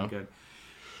fucking good.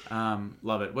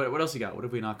 Love it. What else you got? What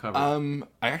have we not covered?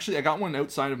 I got one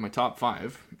outside of my top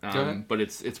 5. Go ahead. But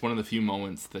it's one of the few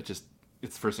moments that it's the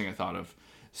first thing I thought of.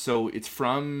 So it's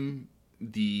from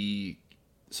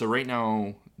right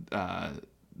now the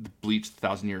Bleach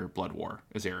 1,000-Year Blood War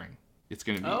is airing. It's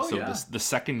going to be the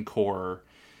second core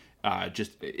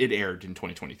it aired in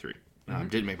 2023.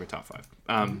 Didn't make my top 5.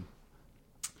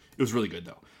 It was really good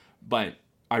though, but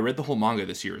I read the whole manga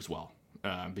this year as well,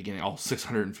 beginning all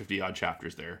 650 odd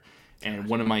chapters there, and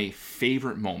one of my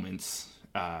favorite moments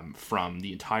from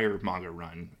the entire manga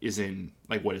run is in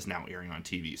like what is now airing on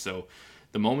TV. So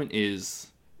the moment is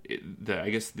I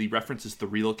guess the reference is the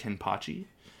real Kenpachi.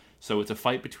 So it's a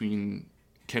fight between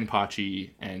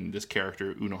Kenpachi and this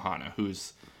character Unohana,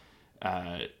 who's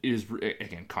is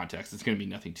again context. It's gonna be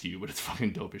nothing to you, but it's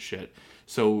fucking dope as shit.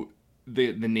 So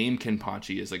the name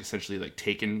Kenpachi is like essentially like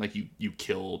taken, like you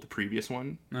kill the previous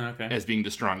one as being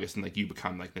the strongest, and like you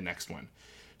become like the next one.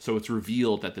 So it's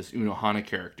revealed that this Unohana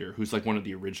character, who's like one of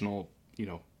the original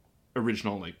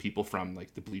like people from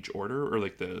like the Bleach Order or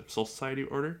like the Soul Society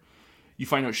Order, you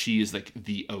find out she is like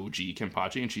the OG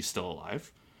Kenpachi and she's still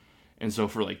alive. And so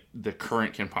for like the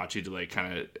current Kenpachi to like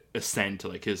kind of ascend to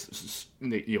like his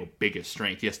biggest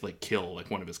strength, he has to like kill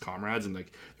like one of his comrades, and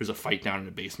like there's a fight down in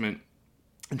a basement,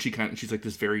 and she's like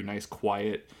this very nice,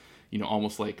 quiet,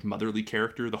 almost like motherly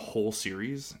character the whole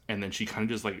series, and then she kind of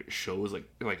just like shows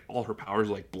like all her powers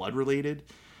are like blood related,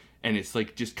 and it's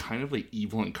like just kind of like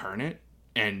evil incarnate,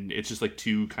 and it's just like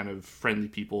two kind of friendly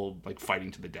people like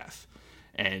fighting to the death,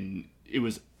 and it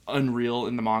was unreal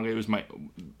in the manga. It was my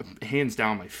hands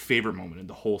down my favorite moment in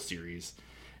the whole series,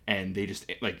 and they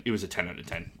just like it was a 10 out of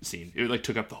 10 scene. It like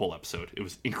took up the whole episode. It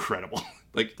was incredible.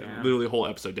 Like literally a whole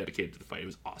episode dedicated to the fight. It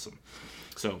was awesome.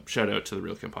 So shout out to the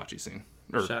real Kenpachi scene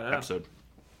or episode.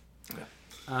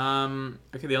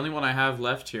 Okay, the only one I have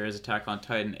left here is Attack on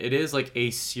Titan. It is like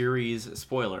a series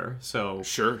spoiler, so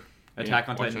sure. Attack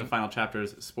on Titan, the final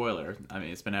chapters spoiler. I mean,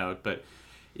 it's been out, but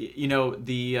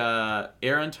the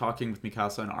Eren talking with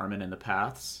Mikasa and Armin in the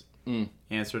paths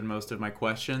answered most of my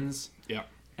questions. Yeah.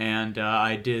 And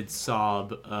I did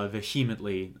sob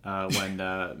vehemently when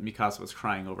Mikasa was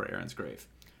crying over Eren's grave.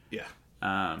 Yeah.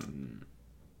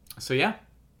 So yeah,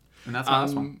 and that's my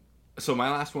last one. So my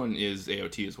last one is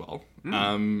AOT as well.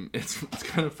 It's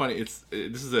kind of funny. This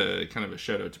is a kind of a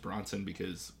shout out to Bronson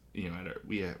because we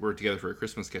were together for a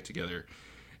Christmas get together,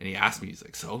 and he asked me, he's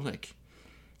like, so like,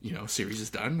 series is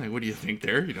done. Like, what do you think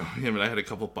there? Him and I had a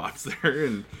couple thoughts there,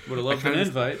 and would have loved an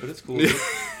invite, but it's cool.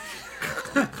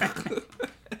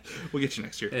 We'll get you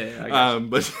next year. Yeah, I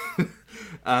guess.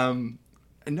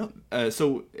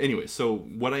 So anyway, so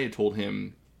what I had told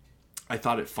him, I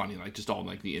thought it funny, like just all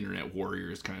like the internet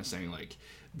warriors kind of saying like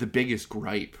the biggest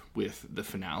gripe with the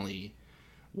finale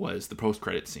was the post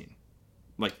credit scene,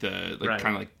 like kind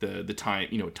of like the time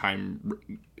time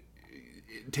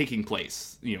taking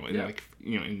place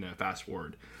in the fast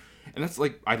forward. And that's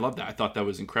like, I love that. I thought that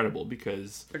was incredible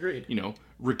because, agreed.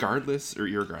 Regardless, or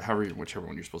whichever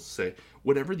one you're supposed to say,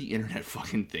 whatever the internet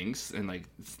fucking thinks and like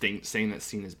saying that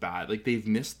scene is bad, like they've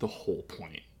missed the whole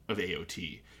point of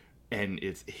AOT, and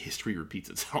it's history repeats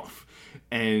itself.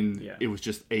 And it was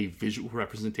just a visual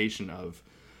representation of,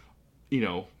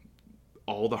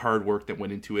 all the hard work that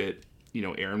went into it.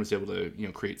 Eren was able to,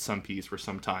 create some peace for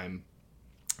some time,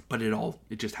 but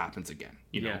it just happens again,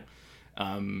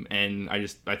 And I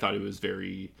thought it was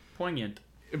very poignant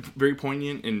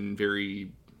and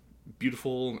very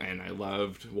beautiful, and I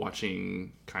loved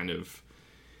watching kind of,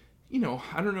 you know,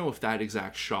 I don't know if that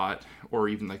exact shot or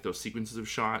even like those sequences of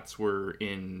shots were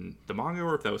in the manga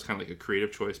or if that was kind of like a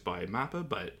creative choice by Mappa,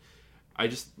 but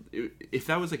if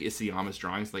that was like Isayama's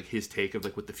drawings, like his take of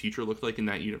like what the future looked like in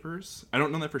that universe, I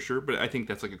don't know that for sure, but I think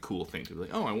that's like a cool thing to be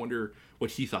like, oh, I wonder what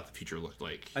he thought the future looked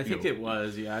like. I think it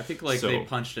was, yeah. I think like they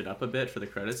punched it up a bit for the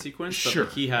credit sequence, but like,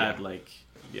 he had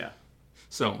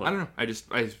So I don't know.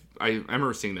 I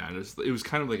remember seeing that. It was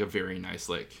kind of like a very nice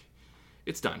like,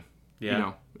 it's done. Yeah. You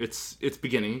know, it's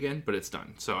beginning again, but it's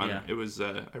done. So it was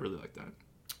I really like that.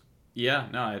 Yeah,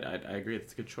 no, I agree.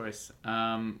 That's a good choice.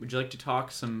 Would you like to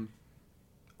talk some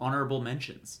honorable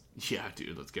mentions? Yeah,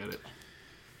 dude, let's get it.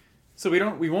 So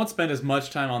we won't spend as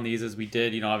much time on these as we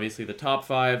did. You know, obviously the top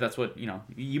 5. That's what, you know,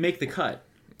 you make the cut.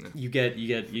 You get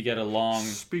a long.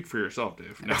 Speak for yourself,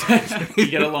 Dave. No. You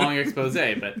get a long expose,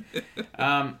 but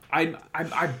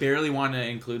I barely want to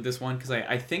include this one because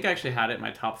I think I actually had it in my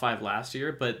top 5 last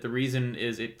year. But the reason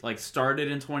is it like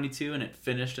started in 22 and it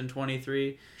finished in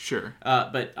 23. Sure.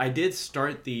 But I did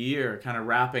start the year kind of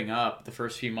wrapping up the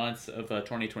first few months of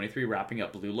 2023, wrapping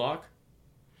up Blue Lock.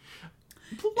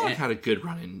 Blue Lock had a good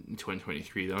run in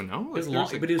 2023, though, no? It was long,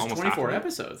 but it was 24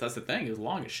 episodes. That's the thing. It was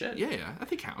long as shit. Yeah, I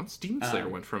think counts. Demon Slayer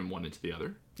went from one into the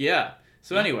other. Yeah.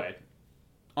 So anyway,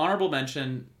 honorable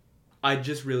mention, I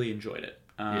just really enjoyed it.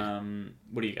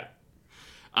 What do you got?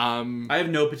 I have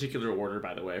no particular order,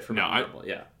 by the way, for my honorable.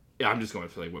 Yeah, I'm just going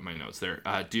for like with my notes there.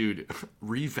 Dude,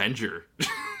 Revenger.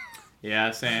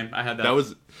 Yeah, same. I had that.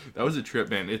 That was a trip,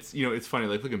 man. It's, you know, it's funny,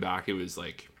 like looking back, it was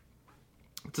like,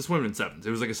 it's a swim in sevens. It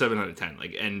was like a 7 out of 10,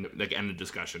 like end of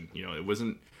discussion. You know, it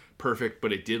wasn't perfect,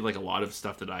 but it did like a lot of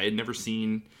stuff that I had never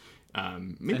seen.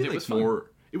 Maybe like more.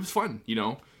 It was fun, you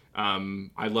know.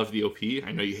 I love the OP.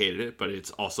 I know you hated it, but it's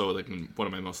also like one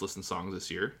of my most listened songs this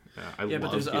year.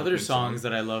 But there's other songs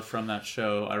that I love from that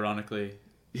show. Ironically,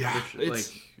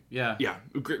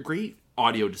 great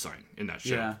audio design in that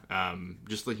show. Yeah.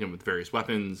 Just like, you know, with various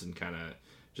weapons and kind of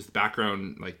just the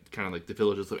background, like kind of like the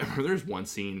villages. I remember there's one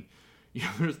scene. You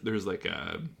know, there's like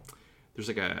a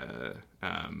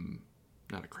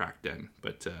not a crack den,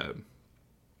 but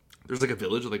there's like a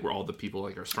village like where all the people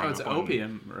like are strung up on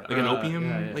opium, like an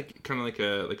opium, like kind of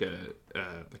like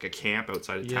a camp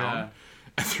outside of town.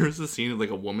 And there's a scene of like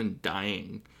a woman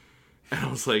dying, and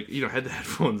I was like, you know, I had the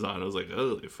headphones on. I was like,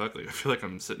 oh fuck, like I feel like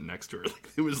I'm sitting next to her. Like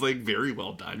it was like very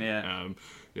well done.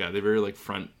 They very like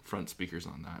front speakers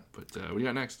on that. But what do you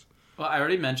got next? Well, I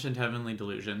already mentioned Heavenly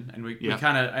Delusion, and we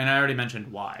kind of, and I already mentioned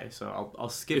why, so I'll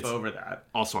skip over that.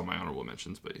 Also on my honorable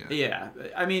mentions, but yeah. Yeah,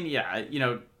 I mean, you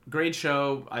know, great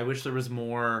show. I wish there was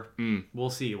more. We'll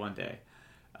see one day.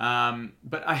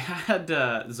 But I had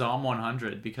Zom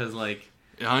 100 because, like,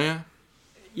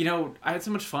 you know, I had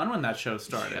so much fun when that show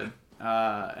started.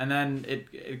 And then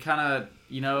it kind of,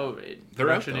 you know,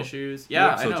 production issues.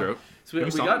 Yeah, I know. So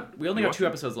we only got 2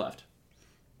 episodes left.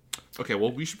 Okay,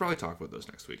 well, we should probably talk about those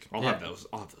next week. I'll have those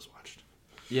watched.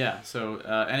 Yeah. So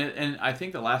and I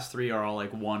think the last 3 are all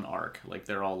like one arc. Like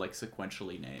they're all like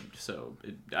sequentially named. So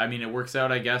it works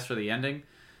out, I guess, for the ending.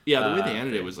 Yeah, the way they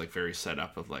ended it was like very set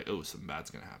up of like, oh, something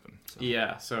bad's gonna happen. So.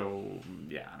 Yeah. So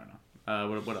yeah, I don't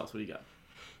know. What else? What do you got?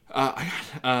 I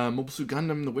got Mobile Suit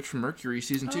Gundam: The Witch from Mercury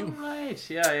season 2. Oh, right.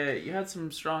 Yeah. You had some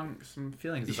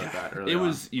feelings about that earlier. It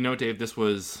was, you know, Dave. This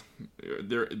was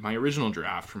my original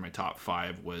draft for my top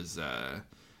 5 was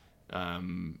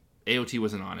AOT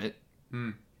wasn't on it,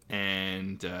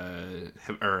 and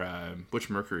Witch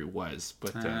from Mercury was,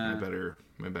 but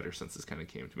my better senses kind of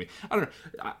came to me. I don't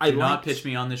know. I do not pitch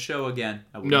me on the show again.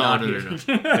 No.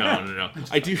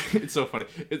 I do. It's so funny.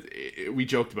 We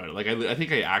joked about it. Like I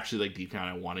think I actually like deep down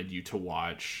I wanted you to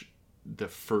watch the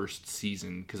first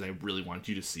season because I really wanted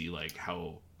you to see like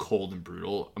how cold and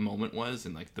brutal a moment was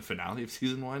in like the finale of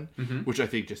season 1, which I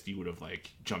think just you would have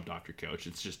like jumped off your couch.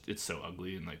 It's so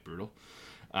ugly and like brutal.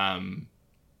 And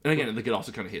again, like it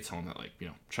also kind of hits home that like, you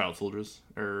know, child soldiers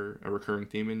are a recurring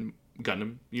theme in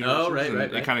Gundam universes. Oh,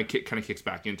 right. It kind of kicks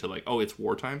back into like, oh, it's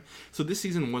wartime. So this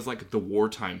season was like the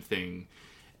wartime thing,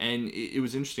 and it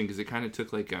was interesting because it kind of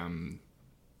took like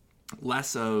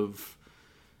less of,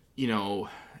 you know,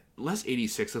 less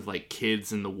 86 of like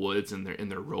kids in the woods and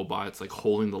their robots like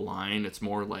holding the line. It's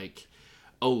more like,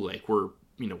 oh, like we're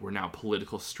now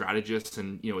political strategists,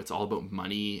 and you know it's all about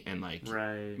money and like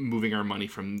moving our money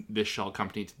from this shell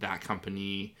company to that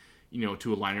company, you know,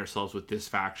 to align ourselves with this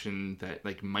faction that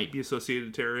like might be associated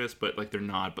with terrorists, but like they're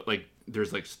not. But like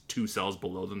there's like 2 cells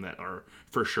below them that are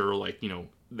for sure like, you know,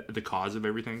 the cause of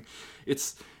everything.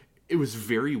 It was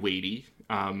very weighty,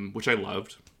 which I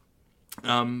loved.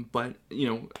 But you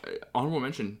know, honorable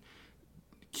mention,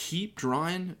 keep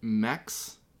drawing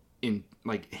mechs in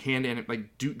like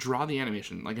draw the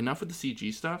animation. Like enough with the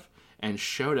CG stuff. And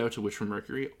shout out to Witch from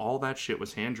Mercury. All that shit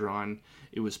was hand drawn.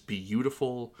 It was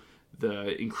beautiful.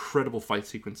 The incredible fight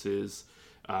sequences.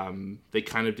 They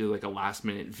kind of did like a last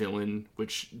minute villain,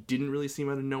 which didn't really seem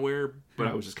out of nowhere, but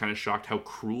I was just kind of shocked how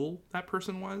cruel that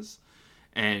person was.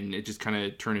 And it just kind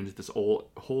of turned into this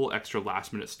whole extra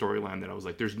last minute storyline that I was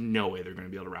like, there's no way they're going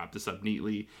to be able to wrap this up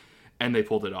neatly. And they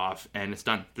pulled it off, and it's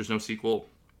done. There's no sequel.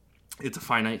 It's a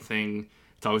finite thing.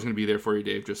 It's always going to be there for you,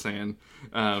 Dave, just saying.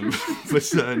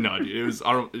 But no, dude, it was,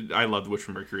 I love The Witch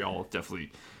from Mercury. I'll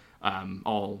definitely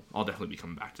be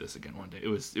coming back to this again one day. It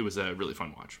was a really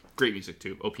fun watch. Great music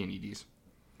too. OP and EDs.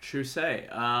 True say.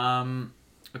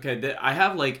 Okay, I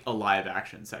have like a live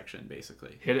action section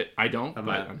basically. Hit it. I don't,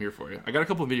 but I'm here for you. I got a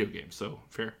couple of video games, so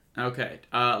fair. Okay,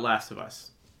 Last of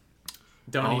Us.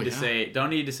 Don't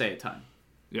need to say a ton.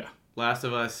 Yeah. Last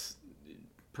of Us,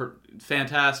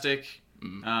 fantastic.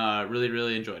 Really,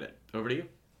 really enjoyed it. Over to you.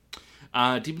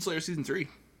 Demon Slayer Season 3.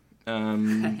 You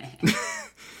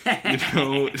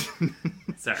know,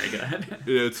 sorry, go ahead.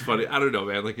 It's funny. I don't know,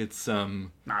 man. Like it's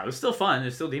it was still fun.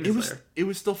 It's still Demon Slayer. It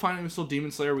was still fun. It was still Demon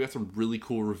Slayer. We got some really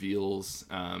cool reveals.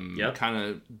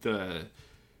 Kind of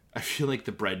I feel like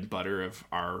the bread and butter of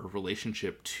our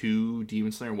relationship to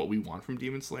Demon Slayer and what we want from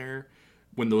Demon Slayer.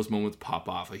 When those moments pop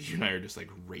off, like you and I are just like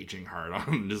raging hard on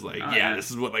them, just like,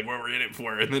 this is what we're in it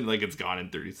for, and then like it's gone in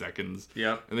 30 seconds.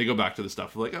 Yep. And they go back to the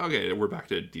stuff like, okay, we're back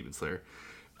to Demon Slayer.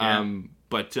 Yeah.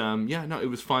 It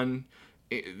was fun.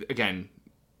 Again,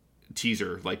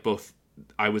 teaser, like both.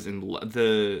 I was in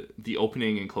the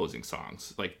opening and closing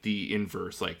songs, like the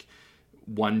inverse, like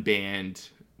one band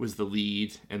was the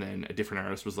lead, and then a different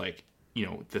artist was like, you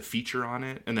know, the feature on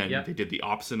it, and then they did the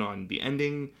opposite on the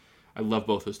ending. I love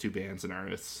both those two bands and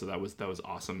artists, so that was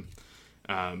awesome.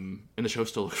 And the show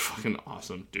still looked fucking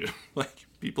awesome, dude. Like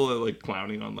people are like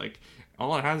clowning on like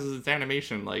all it has is its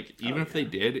animation. Like even if they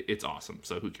did, it's awesome.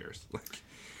 So who cares? Like,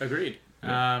 agreed.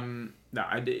 Yeah. No,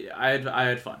 I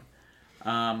had fun.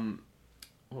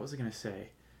 What was I gonna say?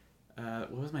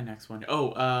 What was my next one?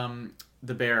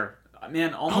 The Bear.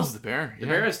 Man, almost the Bear. The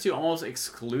Bear is too almost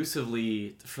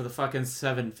exclusively for the fucking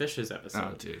Seven Fishes episode.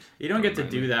 Oh, dude. You don't get to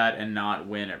do that and not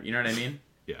win. You know what I mean?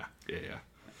 Yeah.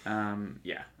 I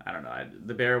don't know.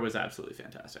 The Bear was absolutely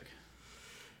fantastic.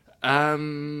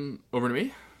 Over to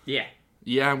me? Yeah.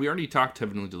 Yeah, we already talked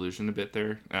Heavenly Delusion a bit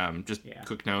there.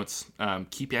 Quick notes.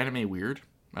 Keep anime weird.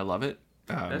 I love it.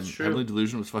 That's true. Heavenly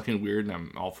Delusion was fucking weird, and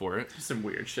I'm all for it. Some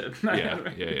weird shit.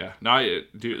 Yeah. No,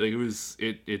 dude, like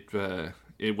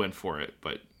it went for it,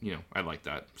 but you know, I like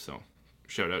that. So,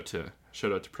 shout out to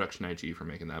Production IG for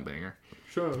making that banger.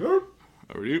 Shout out.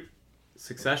 Over to you.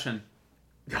 Succession.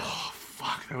 Oh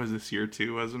fuck, that was this year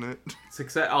too, wasn't it?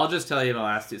 I'll just tell you the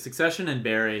last two. Succession and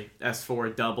Barry.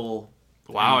 S4 double.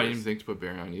 Wow, I didn't even think to put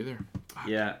Barry on either. Fuck.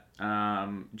 Yeah.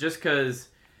 Just because,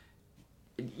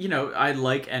 you know, I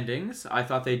like endings. I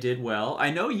thought they did well.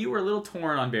 I know you were a little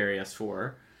torn on Barry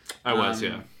S4. I was,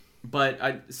 yeah.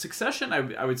 But Succession,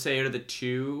 I would say out of the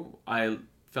two, I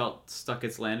felt stuck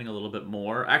its landing a little bit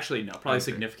more. Actually, no, probably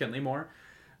significantly more.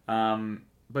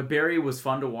 But Barry was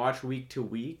fun to watch week to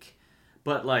week.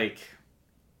 But like,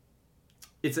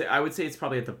 I would say it's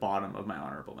probably at the bottom of my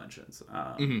honorable mentions.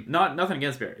 Nothing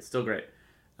against Barry, it's still great.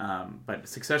 But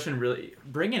Succession really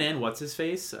bringing in what's his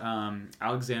face,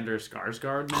 Alexander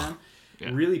Skarsgård,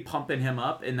 man, really pumping him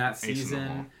up in that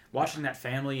season. Watching that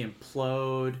family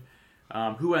implode.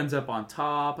 Who ends up on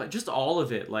top? Just all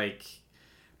of it. Like,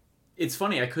 it's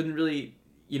funny. I couldn't really,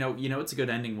 you know, it's a good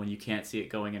ending when you can't see it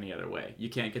going any other way. You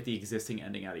can't get the existing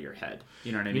ending out of your head.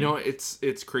 You know what I mean? You know,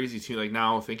 it's crazy too. Like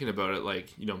now thinking about it, like,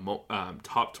 you know,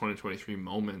 top 2023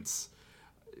 moments.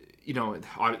 You know,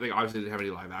 like obviously didn't have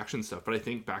any live action stuff, but I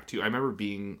think back to, I remember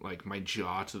being like my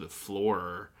jaw to the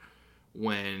floor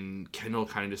when Kendall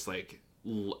kind of just like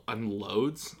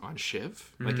unloads on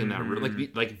Shiv, like in that room,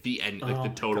 like the end, like the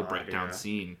total breakdown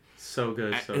scene. So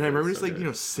good. And I remember just like, you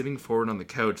know, sitting forward on the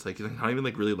couch, like not even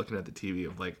like really looking at the TV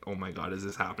of like, oh my god, is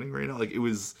this happening right now? Like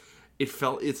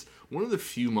it's one of the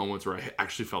few moments where I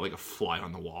actually felt like a fly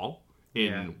on the wall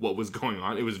in what was going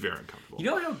on. It was very uncomfortable. You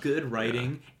know how good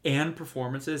writing and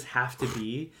performances have to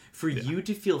be for you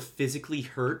to feel physically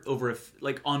hurt over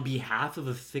like on behalf of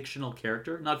a fictional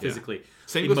character, not physically.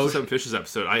 Same goes to Seven Fishes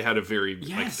episode. I had a very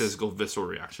like physical, visceral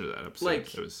reaction to that episode.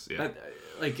 Like, it was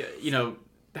you know,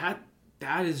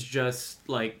 that is just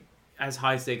like as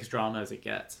high stakes drama as it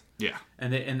gets. Yeah,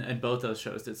 and both those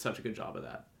shows did such a good job of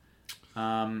that.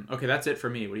 Okay, that's it for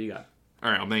me. What do you got? All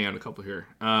right, I'll bang out a couple here.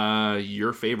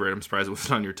 Your favorite, I'm surprised it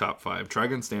wasn't on your top 5.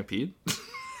 Trigun Stampede.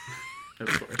 Of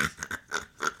course.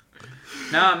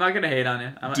 No, I'm not gonna hate on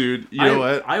it. Dude, you know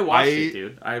what? I watched it,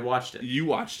 dude. I watched it. You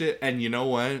watched it, and you know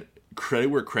what? Credit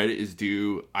where credit is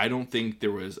due. I don't think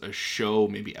there was a show,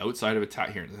 maybe outside of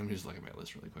Attack. Here, let me just look at my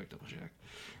list really quick, double check.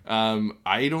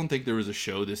 I don't think there was a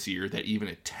show this year that even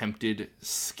attempted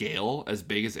scale as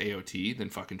big as AOT than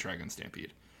fucking Dragon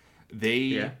Stampede.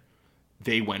 They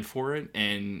went for it,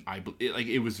 and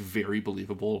it was very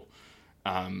believable.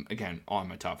 Again, on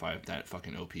my top 5, that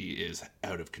fucking OP is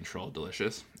out of control,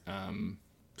 delicious.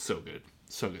 So good.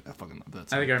 I fucking love that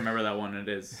song. I think I remember that one. It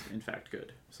is, in fact,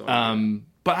 good. So,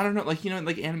 but I don't know, like, you know,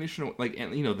 like animation, like,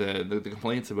 you know, the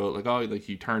complaints about, like, oh, like,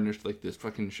 you tarnished, like, this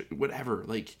fucking whatever.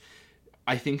 Like,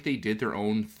 I think they did their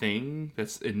own thing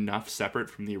that's enough separate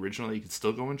from the original that you can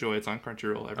still go enjoy it. It's on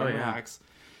Crunchyroll. Everyone relax.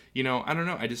 You know, I don't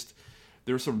know.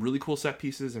 There were some really cool set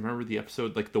pieces. I remember the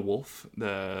episode, like, the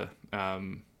Wolfwood's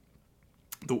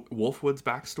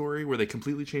backstory, where they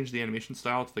completely changed the animation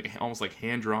style to, like, almost like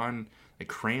hand-drawn, like,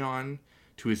 crayon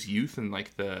to his youth in,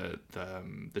 like, the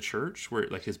church, where,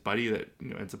 like, his buddy that, you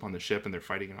know, ends up on the ship and they're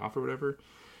fighting it off or whatever.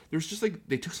 There's just, like,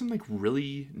 they took some, like,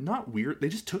 really not weird, they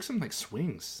just took some, like,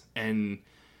 swings, and,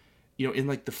 you know, in,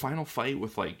 like, the final fight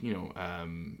with, like, you know,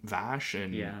 Vash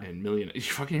and Million, you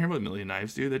fucking hear about Million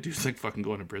Knives, dude? That dude's, like, fucking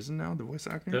going to prison now, the voice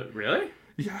actor. Really?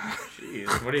 Yeah.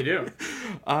 Jeez, what do you do?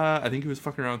 I think he was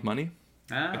fucking around with money.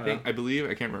 I believe,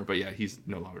 I can't remember, but yeah, he's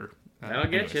no longer. That'll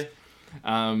get you.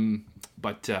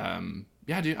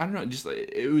 Yeah, dude, I don't know. Just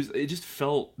it just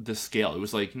felt the scale. It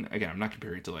was like, again, I'm not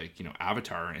comparing it to, like, you know,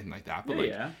 Avatar or anything like that, but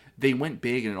they went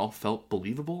big and it all felt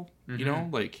believable. Mm-hmm. You know,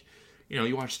 like, you know,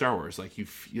 you watch Star Wars, like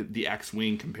the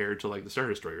X-wing compared to, like, the Star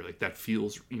Destroyer, like, that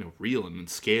feels, you know, real and in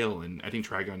scale. And I think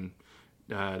Trigun,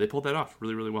 they pulled that off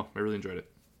really, really well. I really enjoyed it.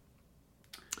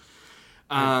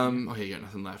 Okay, you got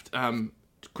nothing left.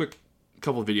 Quick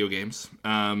couple of video games.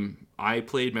 I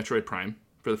played Metroid Prime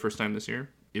for the first time this year.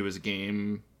 It was a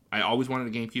game I always wanted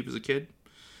a GameCube as a kid.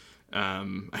 I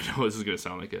know this is gonna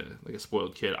sound like a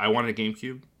spoiled kid. I wanted a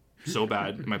GameCube so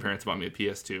bad. My parents bought me a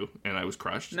PS2, and I was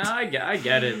crushed. No, I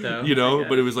get it though. You know,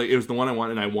 but it was the one I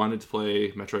wanted, and I wanted to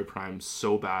play Metroid Prime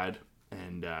so bad,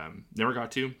 and never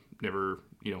got to. Never,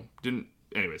 you know, didn't.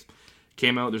 Anyways,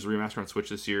 came out. There's a remaster on Switch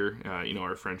this year. You know,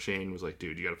 our friend Shane was like,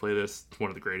 "Dude, you got to play this. It's one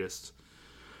of the greatest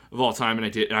of all time," and I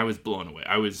did, and I was blown away.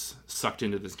 I was sucked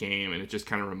into this game, and it just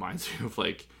kind of reminds me of,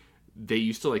 like, they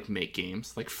used to, like, make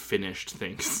games, like, finished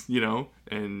things, you know,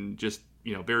 and just,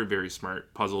 you know, very, very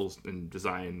smart puzzles and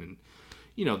design, and,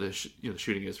 you know, the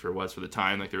shooting is for the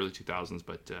time, like the early 2000s,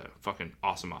 but fucking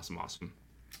awesome. I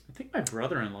think my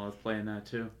brother-in-law is playing that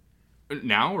too.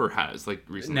 Now, or has, like,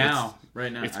 recently?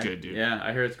 Right now. It's good, dude. Yeah,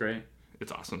 I hear it's great.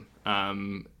 It's awesome.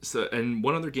 So, and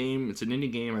one other game, it's an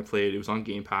indie game I played. It was on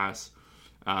Game Pass.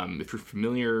 If you're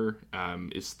familiar,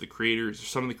 it's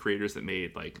some of the creators that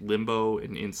made, like, Limbo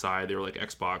and Inside. They were, like,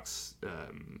 Xbox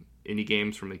indie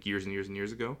games from, like, years and years and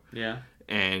years ago. Yeah.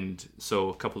 And so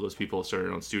a couple of those people started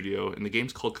their own studio, and the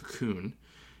game's called Cocoon,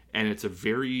 and it's a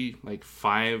very, like,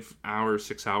 5-hour,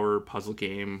 6-hour puzzle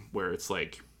game where it's,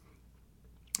 like,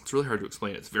 it's really hard to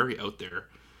explain. It's very out there,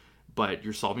 but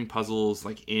you're solving puzzles,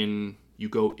 like, you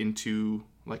go into,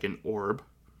 like, an orb.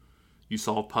 You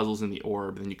solve puzzles in the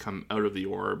orb, and then you come out of the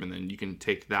orb, and then you can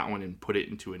take that one and put it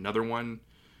into another one.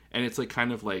 And it's, like,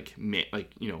 kind of like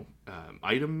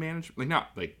item management,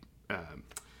 like,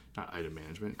 not item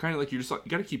management, kind of like you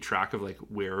got to keep track of, like,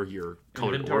 where your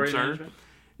colored inventory orbs are. Management?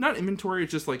 Not inventory.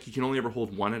 It's just, like, you can only ever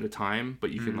hold one at a time,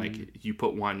 but you can like, you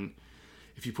put one.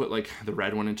 If you put, like, the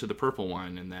red one into the purple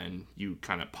one, and then you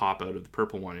kind of pop out of the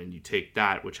purple one, and you take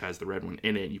that, which has the red one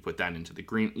in it, and you put that into the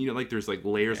green. You know, like, there's, like,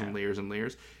 layers and layers and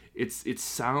layers. It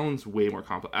sounds way more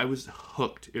complex. I was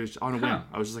hooked. It was on a whim.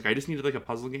 I was just like, I just needed, like, a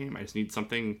puzzle game. I just need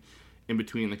something in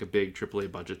between, like, a big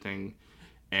AAA budget thing,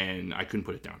 and I couldn't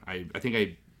put it down. I think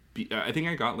I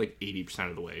got, like, 80%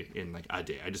 of the way in, like, a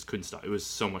day. I just couldn't stop. It was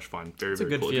so much fun. Very, it's very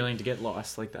a good cool. feeling to get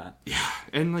lost like that. Yeah,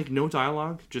 and, like, no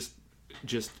dialogue, just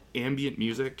ambient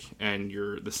music and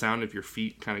the sound of your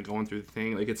feet kind of going through the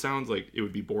thing. Like, it sounds like it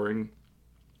would be boring.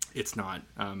 It's not.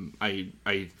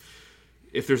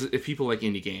 If people like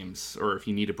indie games, or if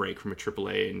you need a break from a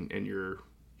AAA and you're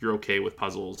okay with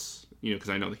puzzles, you know, because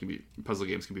I know puzzle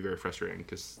games can be very frustrating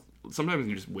because sometimes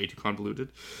they're just way too convoluted.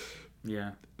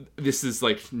 Yeah. This is,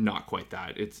 like, not quite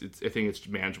that. It's I think it's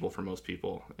manageable for most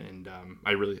people, and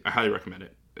I highly recommend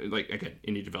it. Like, again,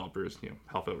 indie developers, you know,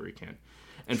 help out where you can.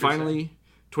 And finally,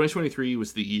 2023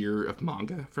 was the year of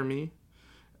manga for me.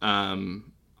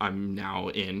 I'm now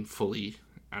in fully.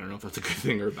 I don't know if that's a good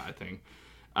thing or a bad thing.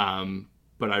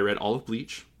 But I read all of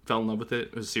Bleach, fell in love with it.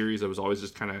 It was a series I was always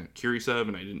just kind of curious of,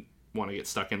 and I didn't want to get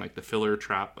stuck in, like, the filler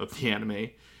trap of the anime.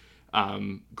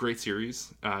 Great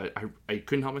series. I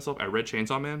couldn't help myself. I read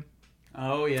Chainsaw Man.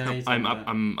 Oh yeah,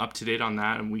 I'm up to date on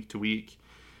that. I'm week to week.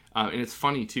 And it's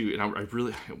funny too. And I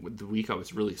really, the week I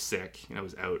was really sick and I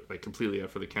was out, like completely out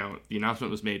for the count. The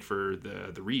announcement was made for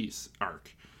the Reese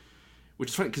arc, which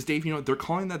is funny because Dave, you know, they're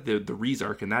calling that the Reese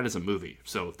arc, and that is a movie.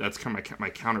 So that's kind of my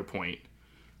counterpoint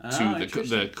to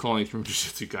the calling from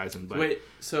Jujutsu Kaisen. But wait,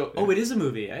 so it is a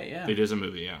movie. Yeah, it is a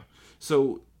movie. Yeah.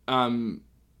 So I'm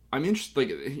interested. Like,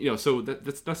 you know, so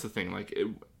that's the thing. Like,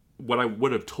 what I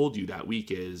would have told you that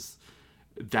week is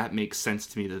that makes sense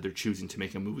to me that they're choosing to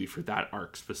make a movie for that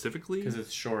arc specifically because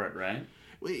it's short, right?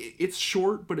 It's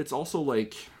short, but it's also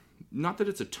like, not that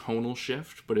it's a tonal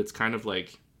shift, but it's kind of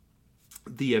like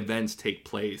the events take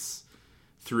place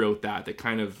throughout that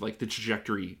kind of like the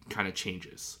trajectory kind of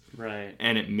changes, right?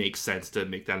 And it makes sense to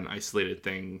make that an isolated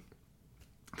thing,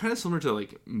 kind of similar to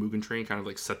like Mugen Train, kind of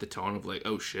like set the tone of like,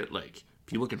 oh shit, like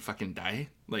people can fucking die,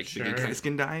 like the good guys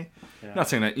can die. Yeah. Not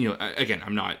saying that, you know, again,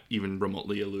 I'm not even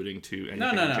remotely alluding to anything. No,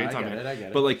 I get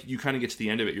it. But like, you kind of get to the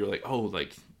end of it, you're like, oh,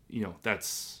 like, you know,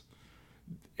 that's,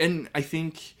 and I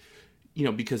think, you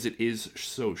know, because it is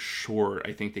so short,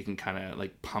 I think they can kind of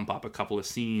like pump up a couple of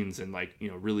scenes and like, you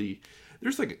know, really,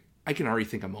 there's like, I can already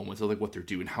think of moments of like what they're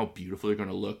doing, how beautiful they're going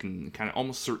to look, and kind of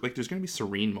almost like there's going to be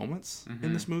serene moments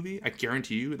in this movie. I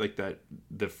guarantee you, like that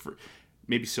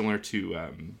maybe similar to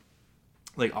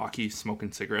like Aki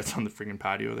smoking cigarettes on the friggin'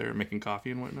 patio there, making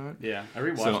coffee and whatnot. Yeah, I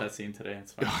rewatched that scene today.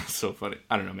 It's fun. It's so funny.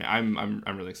 I don't know, man.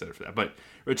 I'm really excited for that. But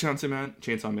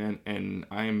Chainsaw Man, and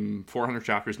I'm 400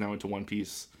 chapters now into One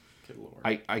Piece. Good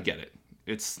Lord. I get it.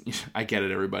 I get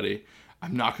it, everybody.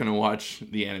 I'm not gonna watch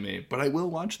the anime, but I will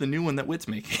watch the new one that Wit's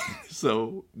making.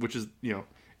 So, which is, you know,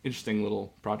 interesting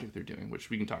little project they're doing,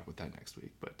 which we can talk about that next week.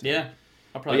 But yeah,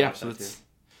 I'll probably watch that too.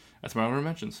 That's my honorable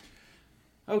mentions.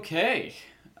 Okay.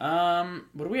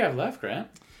 What do we have left, Grant?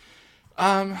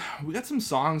 We got some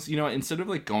songs. You know, instead of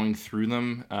like going through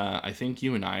them, I think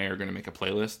you and I are gonna make a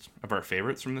playlist of our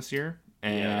favorites from this year,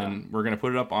 and we're gonna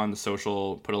put it up on the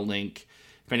social. Put a link.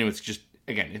 If anyone's just,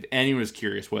 again, if anyone is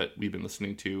curious what we've been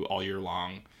listening to all year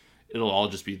long, it'll all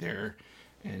just be there.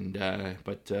 And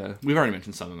but we've already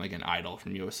mentioned some of them. Again, Idol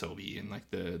from Yoasobi, and like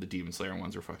the Demon Slayer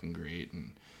ones are fucking great.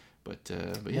 And but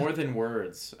yeah. More Than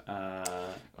Words,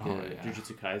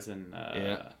 Jujutsu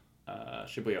Kaisen,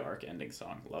 Shibuya Arc ending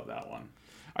song. Love that one.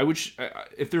 I would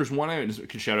if there's one I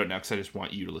could shout out now because I just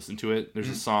want you to listen to it. There's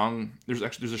a song. There's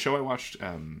a show I watched.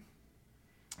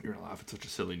 You're gonna laugh. It's such a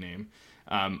silly name.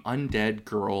 Undead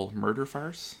Girl Murder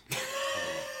Farce.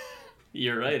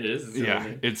 You're right. It is a silly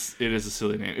name. It is a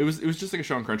silly name. It was just like a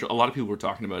show on Crunchyroll. A lot of people were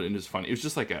talking about it, and it was funny. It was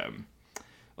just like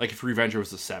if Revenger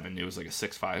was a 7, it was like a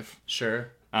 6.5.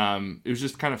 Sure. It was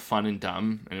just kind of fun and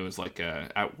dumb, and it was like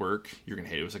at work. You're gonna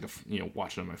hate it. It was like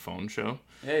watching on my phone show.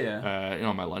 Yeah.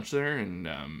 On my lunch there, and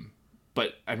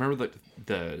but I remember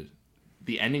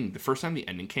the ending. The first time the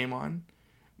ending came on,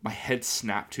 my head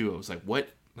snapped too. I was like, what?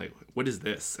 Like, what is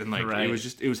this? And like,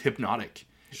 it was hypnotic.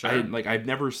 Sure. I've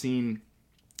never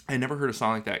heard a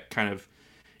song like that. Kind of,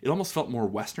 it almost felt more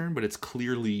Western, but it's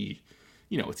clearly,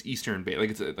 it's Eastern based. Like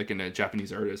it's like in a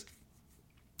Japanese artist.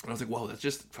 And I was like, whoa, that's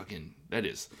just fucking, that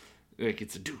is, like,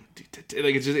 it's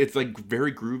it's like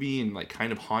very groovy and like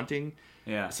kind of haunting.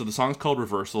 Yeah. So the song's called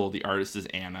Reversal. The artist is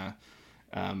Anna.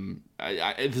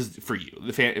 This is for you.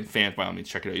 The fans, by all means,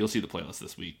 check it out. You'll see the playlist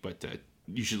this week, but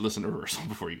you should listen to Reversal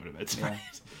before you go to bed tonight.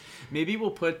 Yeah. Maybe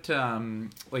we'll put the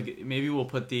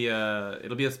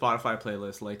it'll be a Spotify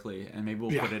playlist likely, and maybe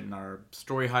we'll put it in our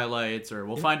story highlights, or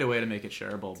we'll find a way to make it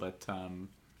shareable. But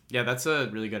yeah, that's a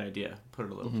really good idea. Put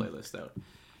a little playlist out.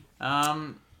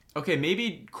 Okay,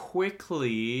 maybe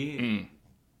quickly,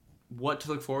 what to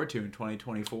look forward to in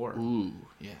 2024. Ooh,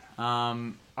 yeah.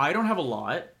 I don't have a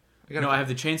lot. I have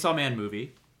the Chainsaw Man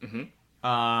movie. Mm-hmm.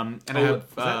 And I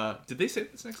have. Did they say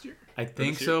this next year? I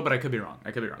think so, but I could be wrong.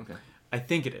 Okay. I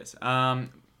think it is.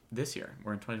 This year.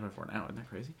 We're in 2024 now. Isn't that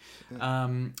crazy? Yeah.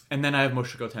 And then I have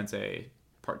Mushoku Tensei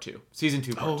Part 2. Season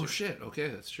 2 Part 2. Oh, shit. Okay,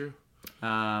 that's true.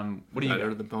 What do you got?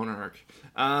 Out of the boner arc.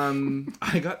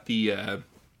 I got the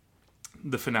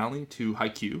finale to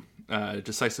Haikyuu,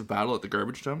 Decisive Battle at the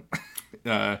Garbage Dump.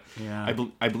 I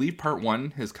believe Part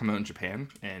 1 has come out in Japan,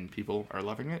 and people are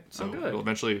loving it. So it'll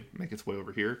eventually make its way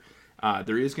over here.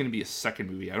 There is going to be a second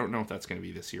movie. I don't know if that's going to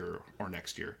be this year or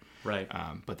next year. Right.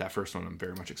 But that first one, I'm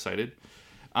very much excited.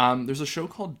 There's a show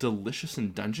called Delicious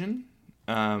in Dungeon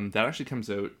that actually comes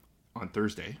out on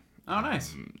Thursday. Oh,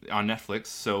 nice. On Netflix.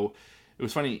 So it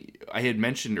was funny. I had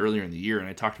mentioned earlier in the year, and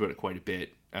I talked about it quite a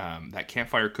bit, that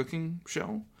campfire cooking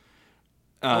show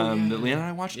that Leanna and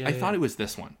I watched. I thought it was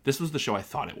this one. This was the show I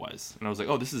thought it was. And I was like,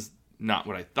 oh, this is not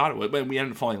what I thought it would. But we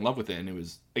ended up falling in love with it, and it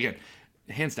was, again,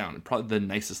 hands down, probably the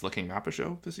nicest looking Mappa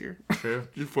show this year. True.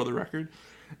 Just for the record,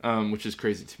 which is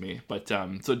crazy to me. But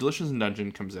so Delicious in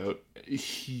Dungeon comes out,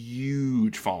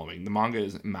 huge following. The manga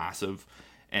is massive,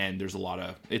 and there's a lot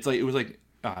of. It's like it was like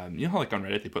you know how like on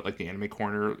Reddit they put like the anime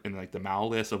corner in like the Mal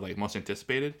list of like most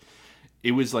anticipated.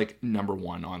 It was like number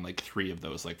 1 on like 3 of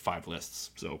those like 5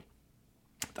 lists. So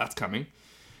that's coming.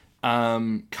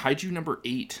 Kaiju number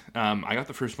 8. I got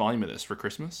the first volume of this for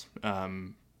Christmas.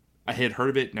 I had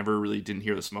heard of it, never really didn't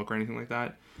hear the smoke or anything like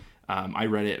that. I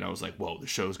read it and I was like, whoa, the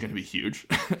show is going to be huge.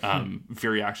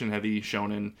 Very action heavy,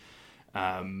 shonen,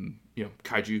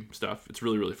 kaiju stuff. It's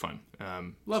really, really fun.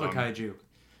 Love a kaiju.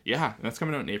 Yeah, that's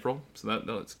coming out in April, so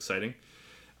that's exciting.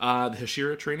 The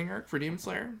Hashira training arc for Demon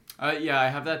Slayer. Yeah, I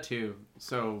have that too.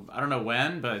 So I don't know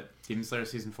when, but Demon Slayer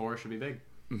season 4 should be big.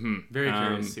 Mm-hmm. Very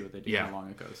curious to see what they do, how long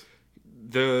it goes.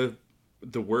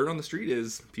 The word on the street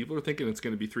is people are thinking it's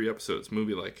going to be 3 episodes,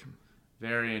 movie like.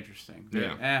 Very interesting.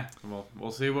 Yeah. Well,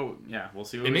 we'll see what. Yeah, we'll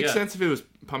see what. It we makes get. sense if it was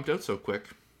pumped out so quick.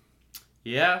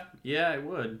 Yeah, it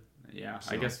would. Yeah,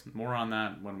 so. I guess more on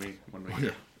that when we.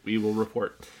 We will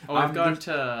report. Oh, I've got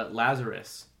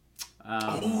Lazarus.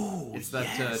 It's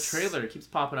that trailer. It keeps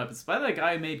popping up. It's by the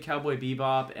guy who made Cowboy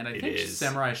Bebop and I think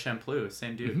Samurai Champloo.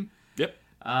 Same dude. Mm-hmm. Yep.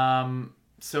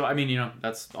 So, I mean,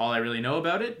 that's all I really know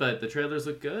about it, but the trailers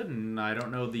look good, and I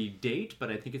don't know the date, but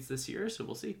I think it's this year, so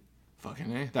we'll see.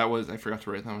 Fucking A. I forgot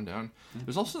to write that one down. Yeah.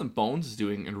 There's also Bones is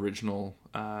doing an original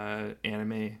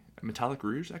anime, Metallic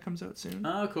Rouge, that comes out soon.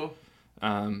 Oh, cool.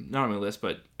 Not on my list,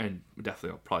 but I'll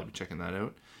probably be checking that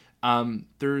out.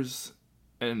 There's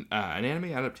an anime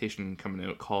adaptation coming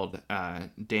out called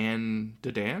Dan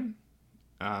to Dan.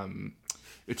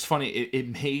 It's funny.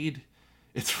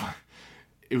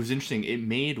 It was interesting. It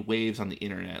made waves on the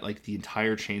internet. Like the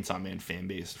entire Chainsaw Man fan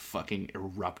base fucking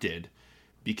erupted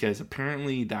because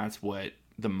apparently that's what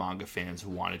the manga fans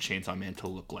wanted Chainsaw Man to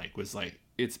look like. Was like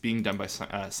it's being done by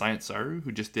Science Saru,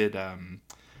 who just did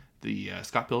the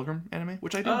Scott Pilgrim anime,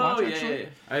 which I didn't watch. Actually, yeah.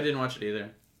 I didn't watch it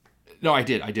either. No, I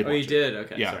did. Oh, watch you did?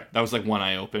 Okay. Yeah, sorry. That was like one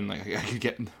eye open. Like I could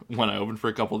get one eye open for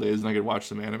a couple of days, and I could watch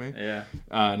some anime. Yeah.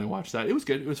 And I watched that. It was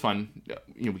good. It was fun.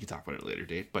 We can talk about it at a later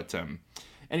date. But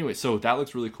anyway, so that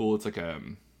looks really cool. It's like I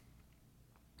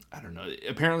don't know.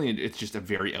 Apparently, it's just a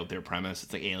very out there premise.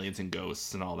 It's like aliens and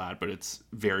ghosts and all that, but it's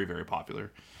very, very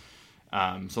popular. So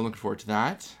I'm looking forward to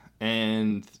that.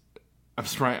 And I'm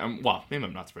surprised. Maybe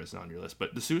I'm not surprised it's not on your list,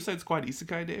 but the Suicide Squad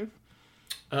Isekai, Dave.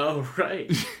 Oh, right.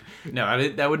 No,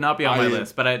 that would not be on my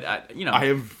list, but I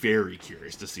am very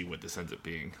curious to see what this ends up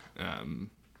being. Yeah, I'm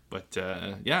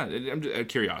just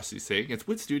curiosity's sake. It's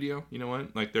with Studio, you know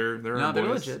what? Like they're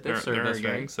legit. They're our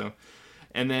gang. Right. So,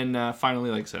 and then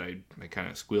finally, like I said, I kind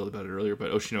of squealed about it earlier,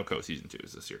 but Oshinoko season 2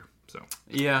 is this year. So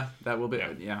yeah, that will be.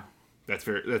 Yeah. That's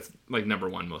like number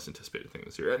 1 most anticipated thing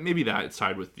this year. Maybe that it's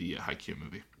tied with the Haikyuu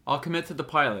movie. I'll commit to the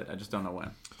pilot. I just don't know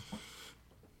when.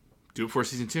 Do it before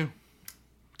season 2.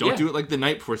 Don't do it like the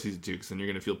night before season 2, because then you're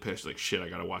going to feel pissed. Like, shit, I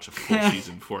got to watch a full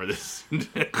season before this.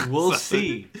 We'll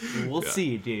see. We'll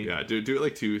see, dude. Yeah, do it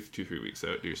like 2-3 weeks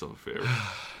out. Do yourself a favor.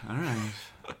 All right.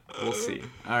 We'll see.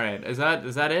 All right. Is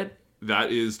that it?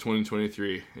 That is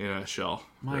 2023 in a shell.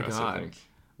 My us, God. I think.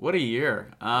 What a year.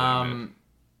 I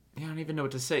don't even know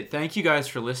what to say. Thank you guys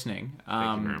for listening.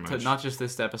 Thank you very much. To not just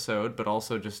this episode, but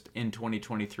also just in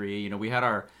 2023. We had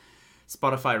our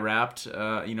Spotify Wrapped,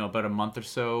 about a month or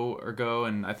so ago,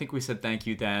 and I think we said thank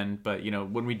you then. But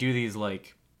when we do these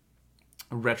like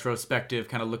retrospective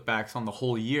kind of look backs on the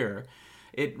whole year,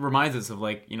 it reminds us of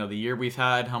like the year we've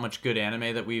had, how much good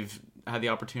anime that we've had the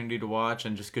opportunity to watch,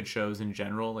 and just good shows in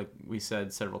general. Like we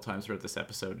said several times throughout this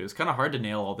episode, it was kind of hard to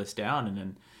nail all this down, and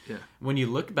then when you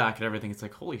look back at everything, it's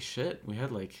like, holy shit, we had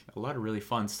like a lot of really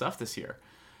fun stuff this year.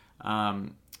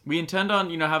 We intend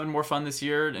on, having more fun this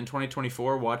year in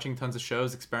 2024, watching tons of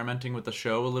shows, experimenting with the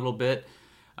show a little bit.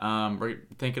 We're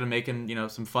thinking of making,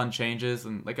 some fun changes.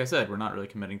 And like I said, we're not really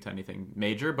committing to anything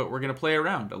major, but we're going to play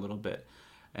around a little bit.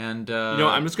 And,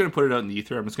 I'm just going to put it out in the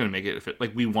ether. I'm just going to make it fit.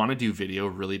 Like, we want to do video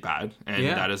really bad. And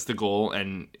that is the goal.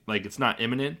 And, like, it's not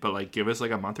imminent, but, like, give us,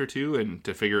 like, a month or two and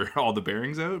to figure all the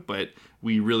bearings out. But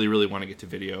we really, really want to get to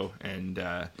video and,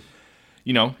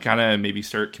 kind of maybe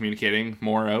start communicating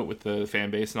more out with the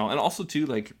fan base and all. And also, too,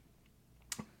 like,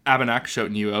 Abenak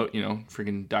shouting you out,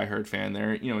 freaking diehard fan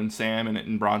there, and Sam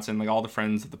and Bronson, like, all the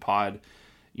friends of the pod,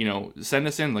 send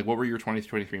us in, like, what were your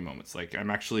 2023 moments? Like,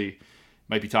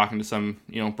 might be talking to some,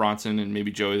 Bronson and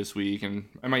maybe Joey this week, and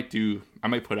I might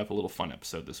put up a little fun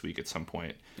episode this week at some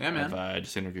point. Yeah, man. Of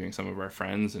just interviewing some of our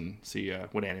friends and see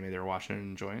what anime they're watching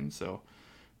and enjoying. So,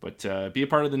 but be a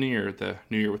part of the new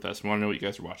year with us. We want to know what you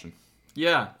guys are watching.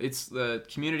 Yeah, it's the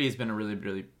community has been a really,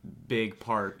 really big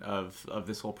part of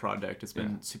this whole project. It's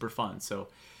been super fun. So,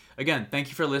 again, thank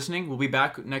you for listening. We'll be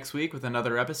back next week with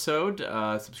another episode.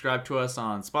 Subscribe to us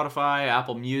on Spotify,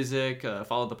 Apple Music.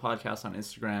 Follow the podcast on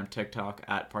Instagram, TikTok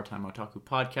at Part-Time Otaku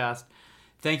Podcast.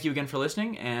 Thank you again for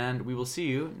listening, and we will see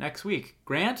you next week.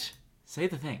 Grant, say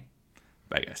the thing.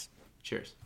 Bye, guys. Cheers.